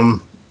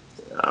 That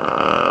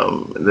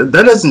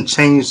doesn't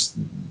change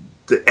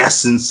the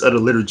essence of the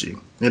liturgy.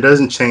 It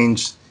doesn't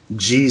change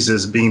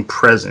Jesus being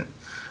present.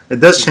 It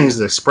does change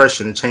the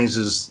expression. It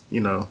changes,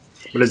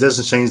 but it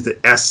doesn't change the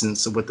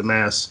essence of what the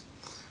Mass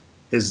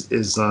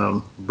is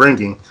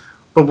bringing.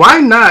 But why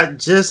not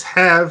just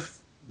have?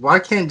 Why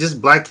can't just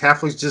Black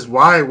Catholics just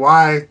why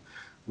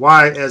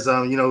as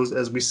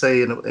as we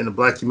say in the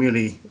Black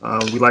community,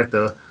 we might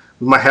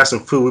have some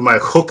food, we might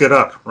hook it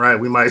up, right?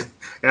 We might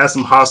add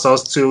some hot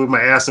sauce too, we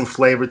might add some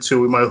flavor too,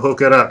 we might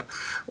hook it up.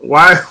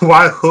 Why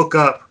hook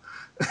up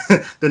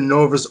the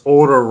Novus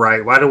Ordo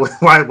rite? Why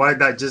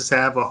not just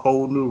have a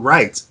whole new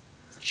rite?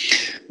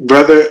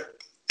 Brother,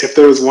 if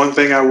there was one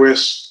thing I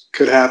wish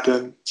could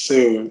happen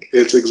soon,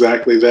 it's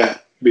exactly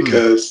that.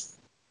 Because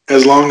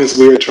as long as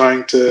we are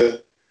trying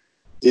to,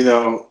 in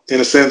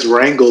a sense,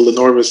 wrangle the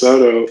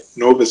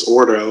Novus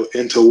Ordo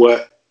into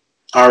what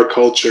our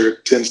culture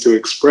tends to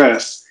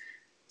express,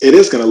 it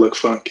is going to look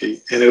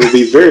funky. And it will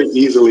be very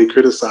easily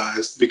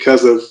criticized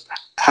because of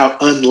how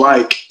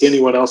unlike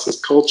anyone else's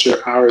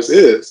culture ours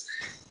is.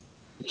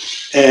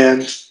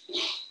 And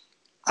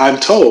I'm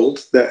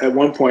told that at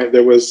one point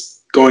there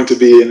was going to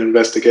be an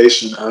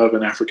investigation of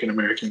an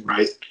African-American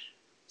rite,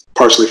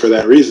 partially for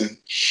that reason.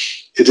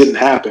 It didn't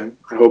happen.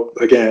 I hope,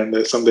 again,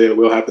 that someday it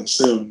will happen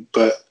soon.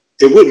 But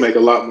it would make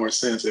a lot more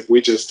sense if we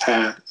just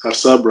had a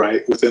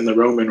sub-rite within the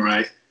Roman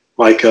rite,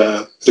 like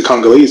the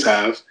Congolese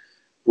have,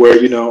 where,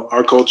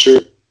 our culture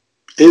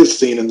is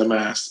seen in the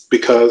Mass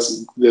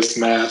because this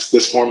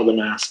form of the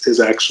Mass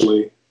is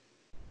actually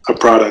a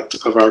product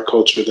of our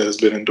culture that has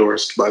been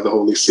endorsed by the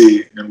Holy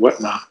See and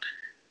whatnot.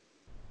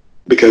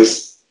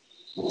 Because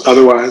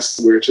otherwise,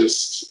 we're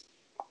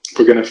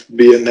going to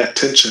be in that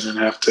tension and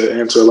have to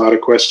answer a lot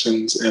of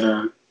questions in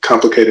a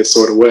complicated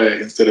sort of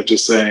way instead of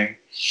just saying,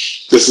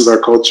 this is our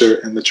culture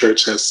and the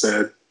church has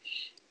said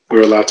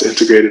we're allowed to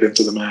integrate it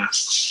into the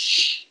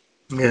Mass.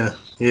 Yeah.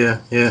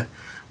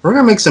 We're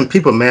going to make some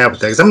people mad with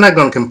that because I'm not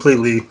going to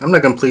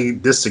completely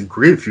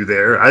disagree with you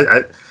there.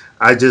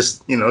 I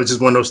just, it's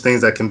just one of those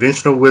things that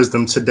conventional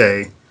wisdom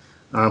today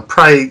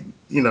probably,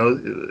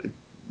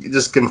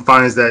 just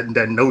confines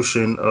that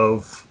notion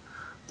of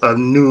a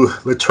new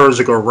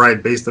liturgical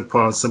rite based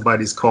upon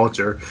somebody's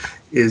culture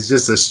is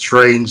just a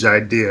strange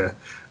idea.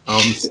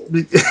 Um,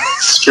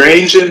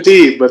 Strange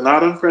indeed, but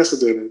not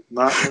unprecedented.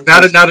 Not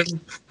not unprecedented.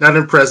 not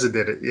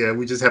unprecedented. Yeah,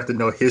 we just have to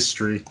know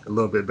history a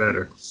little bit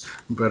better.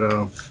 But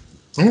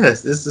yeah,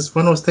 it's just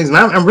one of those things. And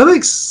I'm really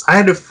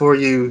excited for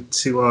you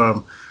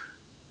to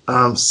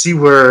see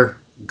where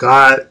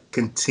God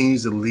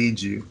continues to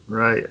lead you,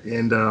 right?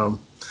 And I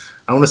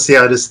want to see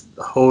how this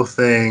whole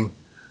thing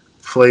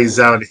plays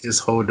out in His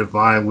whole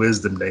divine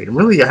wisdom, Nate. And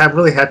really, I'm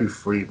really happy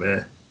for you,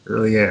 man. I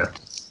really am.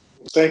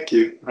 Thank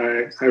you.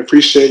 I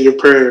appreciate your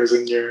prayers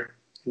and your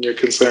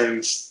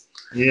concerns.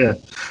 Yeah.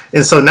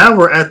 And so now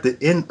we're at the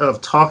end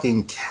of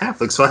talking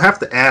Catholic. So I have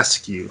to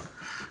ask you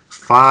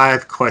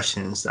 5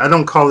 questions. I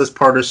don't call this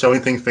part of the show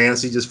anything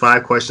fancy, just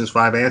 5 questions,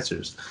 5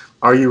 answers.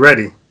 Are you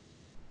ready?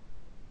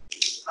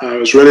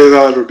 As ready as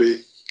I'll ever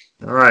be.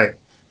 All right.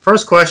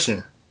 First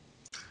question: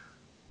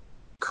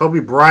 Kobe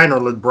Bryant or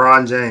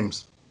LeBron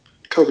James?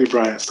 Kobe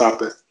Bryant,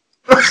 stop it.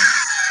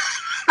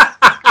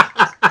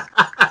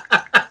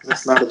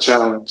 That's not a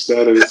challenge.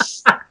 That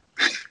is.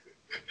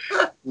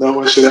 No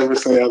one should ever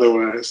say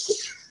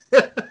otherwise.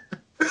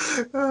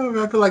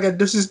 Oh, I feel like I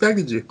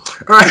disrespected you.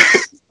 All right.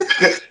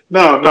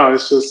 No,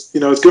 it's just,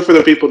 it's good for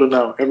the people to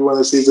know. Everyone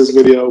that sees this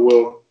video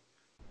will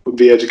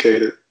be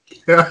educated.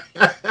 All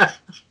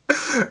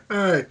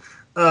right.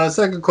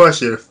 Second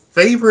question: your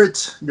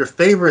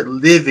favorite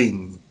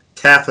living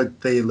Catholic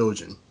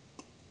theologian?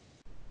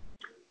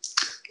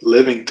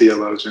 Living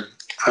theologian.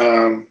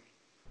 I'm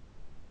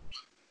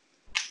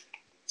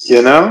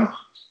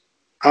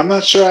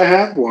not sure I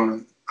have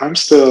one. I'm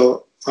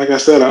still, like I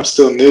said, I'm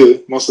still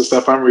new. Most of the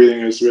stuff I'm reading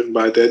is written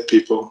by dead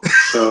people.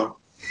 So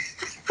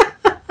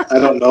I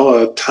don't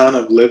know a ton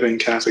of living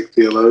Catholic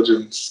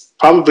theologians.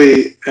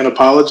 Probably an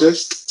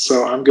apologist.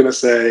 So I'm going to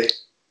say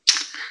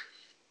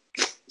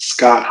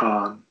Scott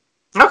Hahn.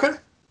 Okay.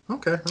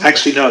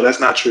 Actually, no, that's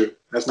not true.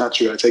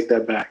 I take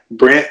that back.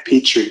 Brant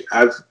Petrie.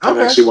 I've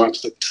actually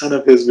watched a ton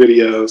of his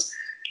videos,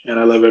 and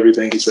I love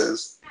everything he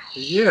says.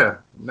 Yeah,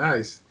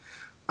 nice.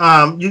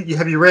 You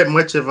have you read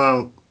much of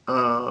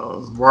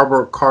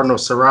Robert Cardinal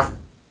Sarah?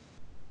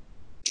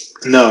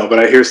 No, but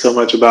I hear so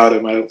much about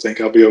him. I don't think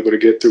I'll be able to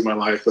get through my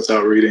life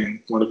without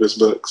reading one of his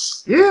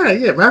books. Yeah.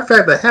 Matter of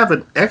fact, I have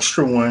an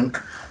extra one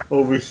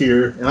over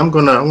here, and I'm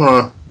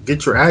gonna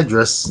get your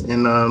address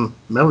and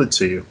mail it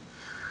to you.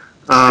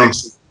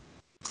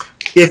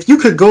 If you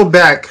could go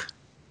back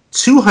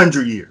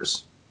 200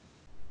 years,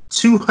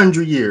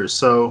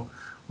 so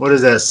what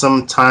is that?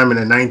 Sometime in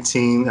the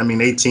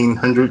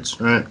 1800s,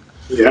 right?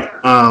 Yeah.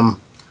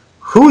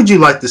 Who would you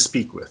like to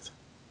speak with?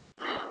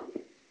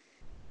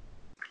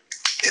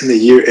 In the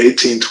year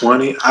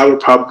 1820, I would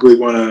probably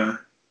want to,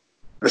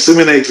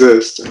 assuming they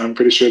exist, and I'm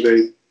pretty sure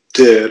they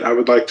did, I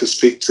would like to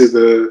speak to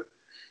the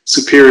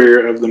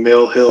superior of the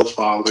Mill Hill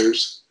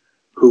Fathers,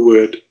 who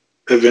would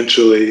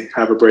eventually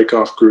have a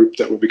break-off group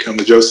that would become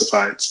the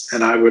Josephites.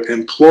 And I would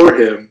implore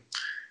him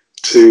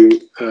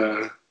to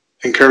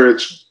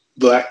encourage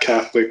Black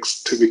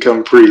Catholics to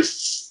become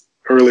priests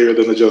earlier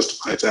than the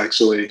Josephites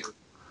actually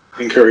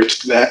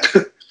encouraged that.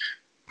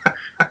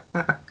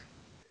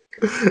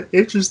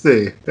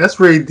 Interesting.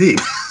 That's really deep.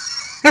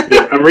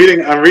 Yeah, I'm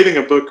reading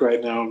a book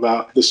right now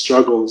about the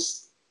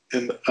struggles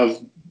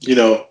of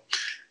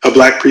a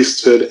Black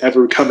priesthood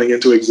ever coming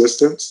into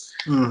existence.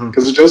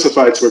 Because the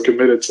Josephites were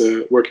committed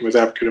to working with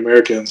African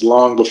Americans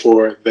long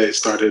before they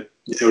started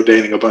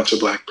ordaining a bunch of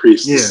Black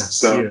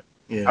priests. I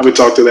would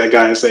talk to that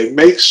guy and say,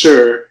 make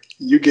sure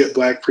you get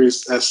Black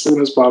priests as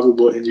soon as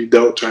possible and you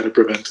don't try to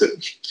prevent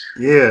it.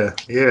 Yeah.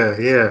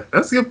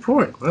 That's a good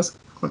point.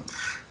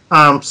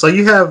 So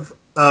you have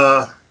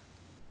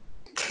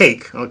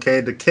cake,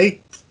 okay? The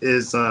cake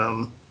is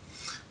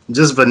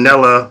just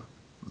vanilla,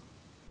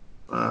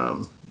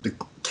 the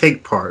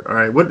cake part, all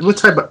right? What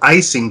type of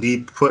icing do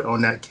you put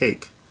on that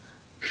cake?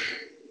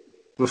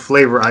 With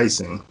flavor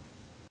icing?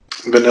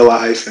 Vanilla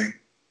icing.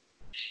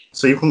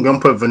 So you can go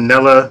and put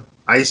vanilla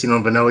icing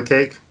on vanilla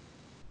cake?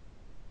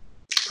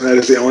 That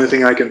is the only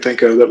thing I can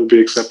think of that would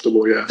be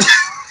acceptable, yeah.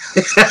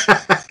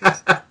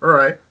 All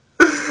right.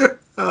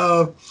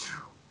 The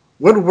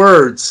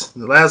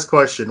last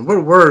question,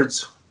 what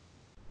words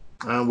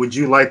would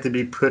you like to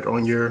be put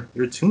on your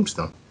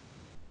tombstone?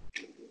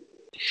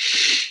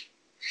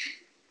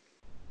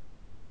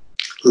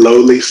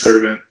 Lowly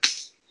servant.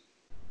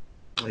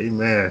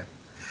 Amen.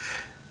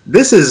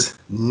 This is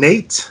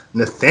Nate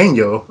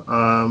Nathaniel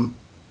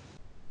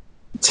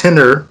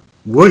Tenor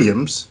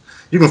Williams.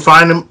 You can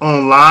find him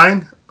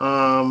online.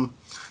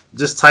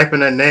 Just type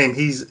in that name.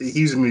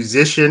 He's a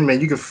musician, man.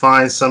 You can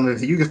find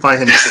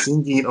him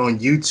singing on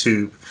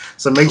YouTube.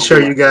 So make sure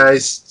you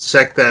guys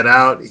check that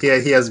out. He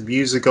has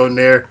music on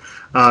there.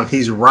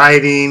 He's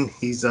writing.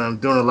 He's doing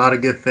a lot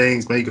of good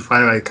things. Man, you can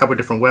find him at a couple of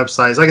different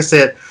websites. Like I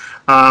said,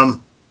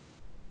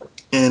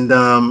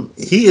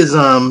 he is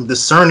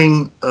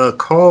discerning a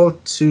call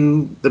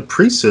to the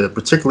priesthood,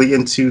 particularly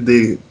into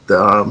the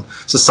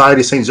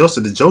Society of St.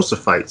 Joseph, the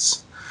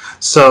Josephites.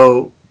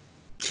 So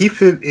keep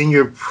him in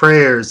your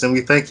prayers, and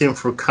we thank him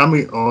for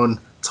coming on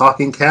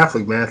Talking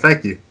Catholic, man.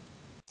 Thank you.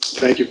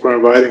 Thank you for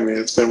inviting me.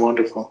 It's been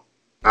wonderful.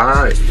 All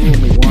right.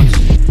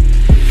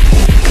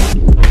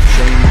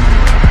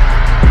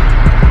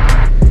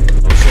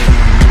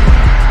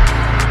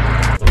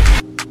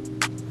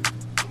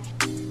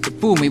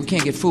 fool me, we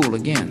can't get fooled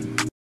again.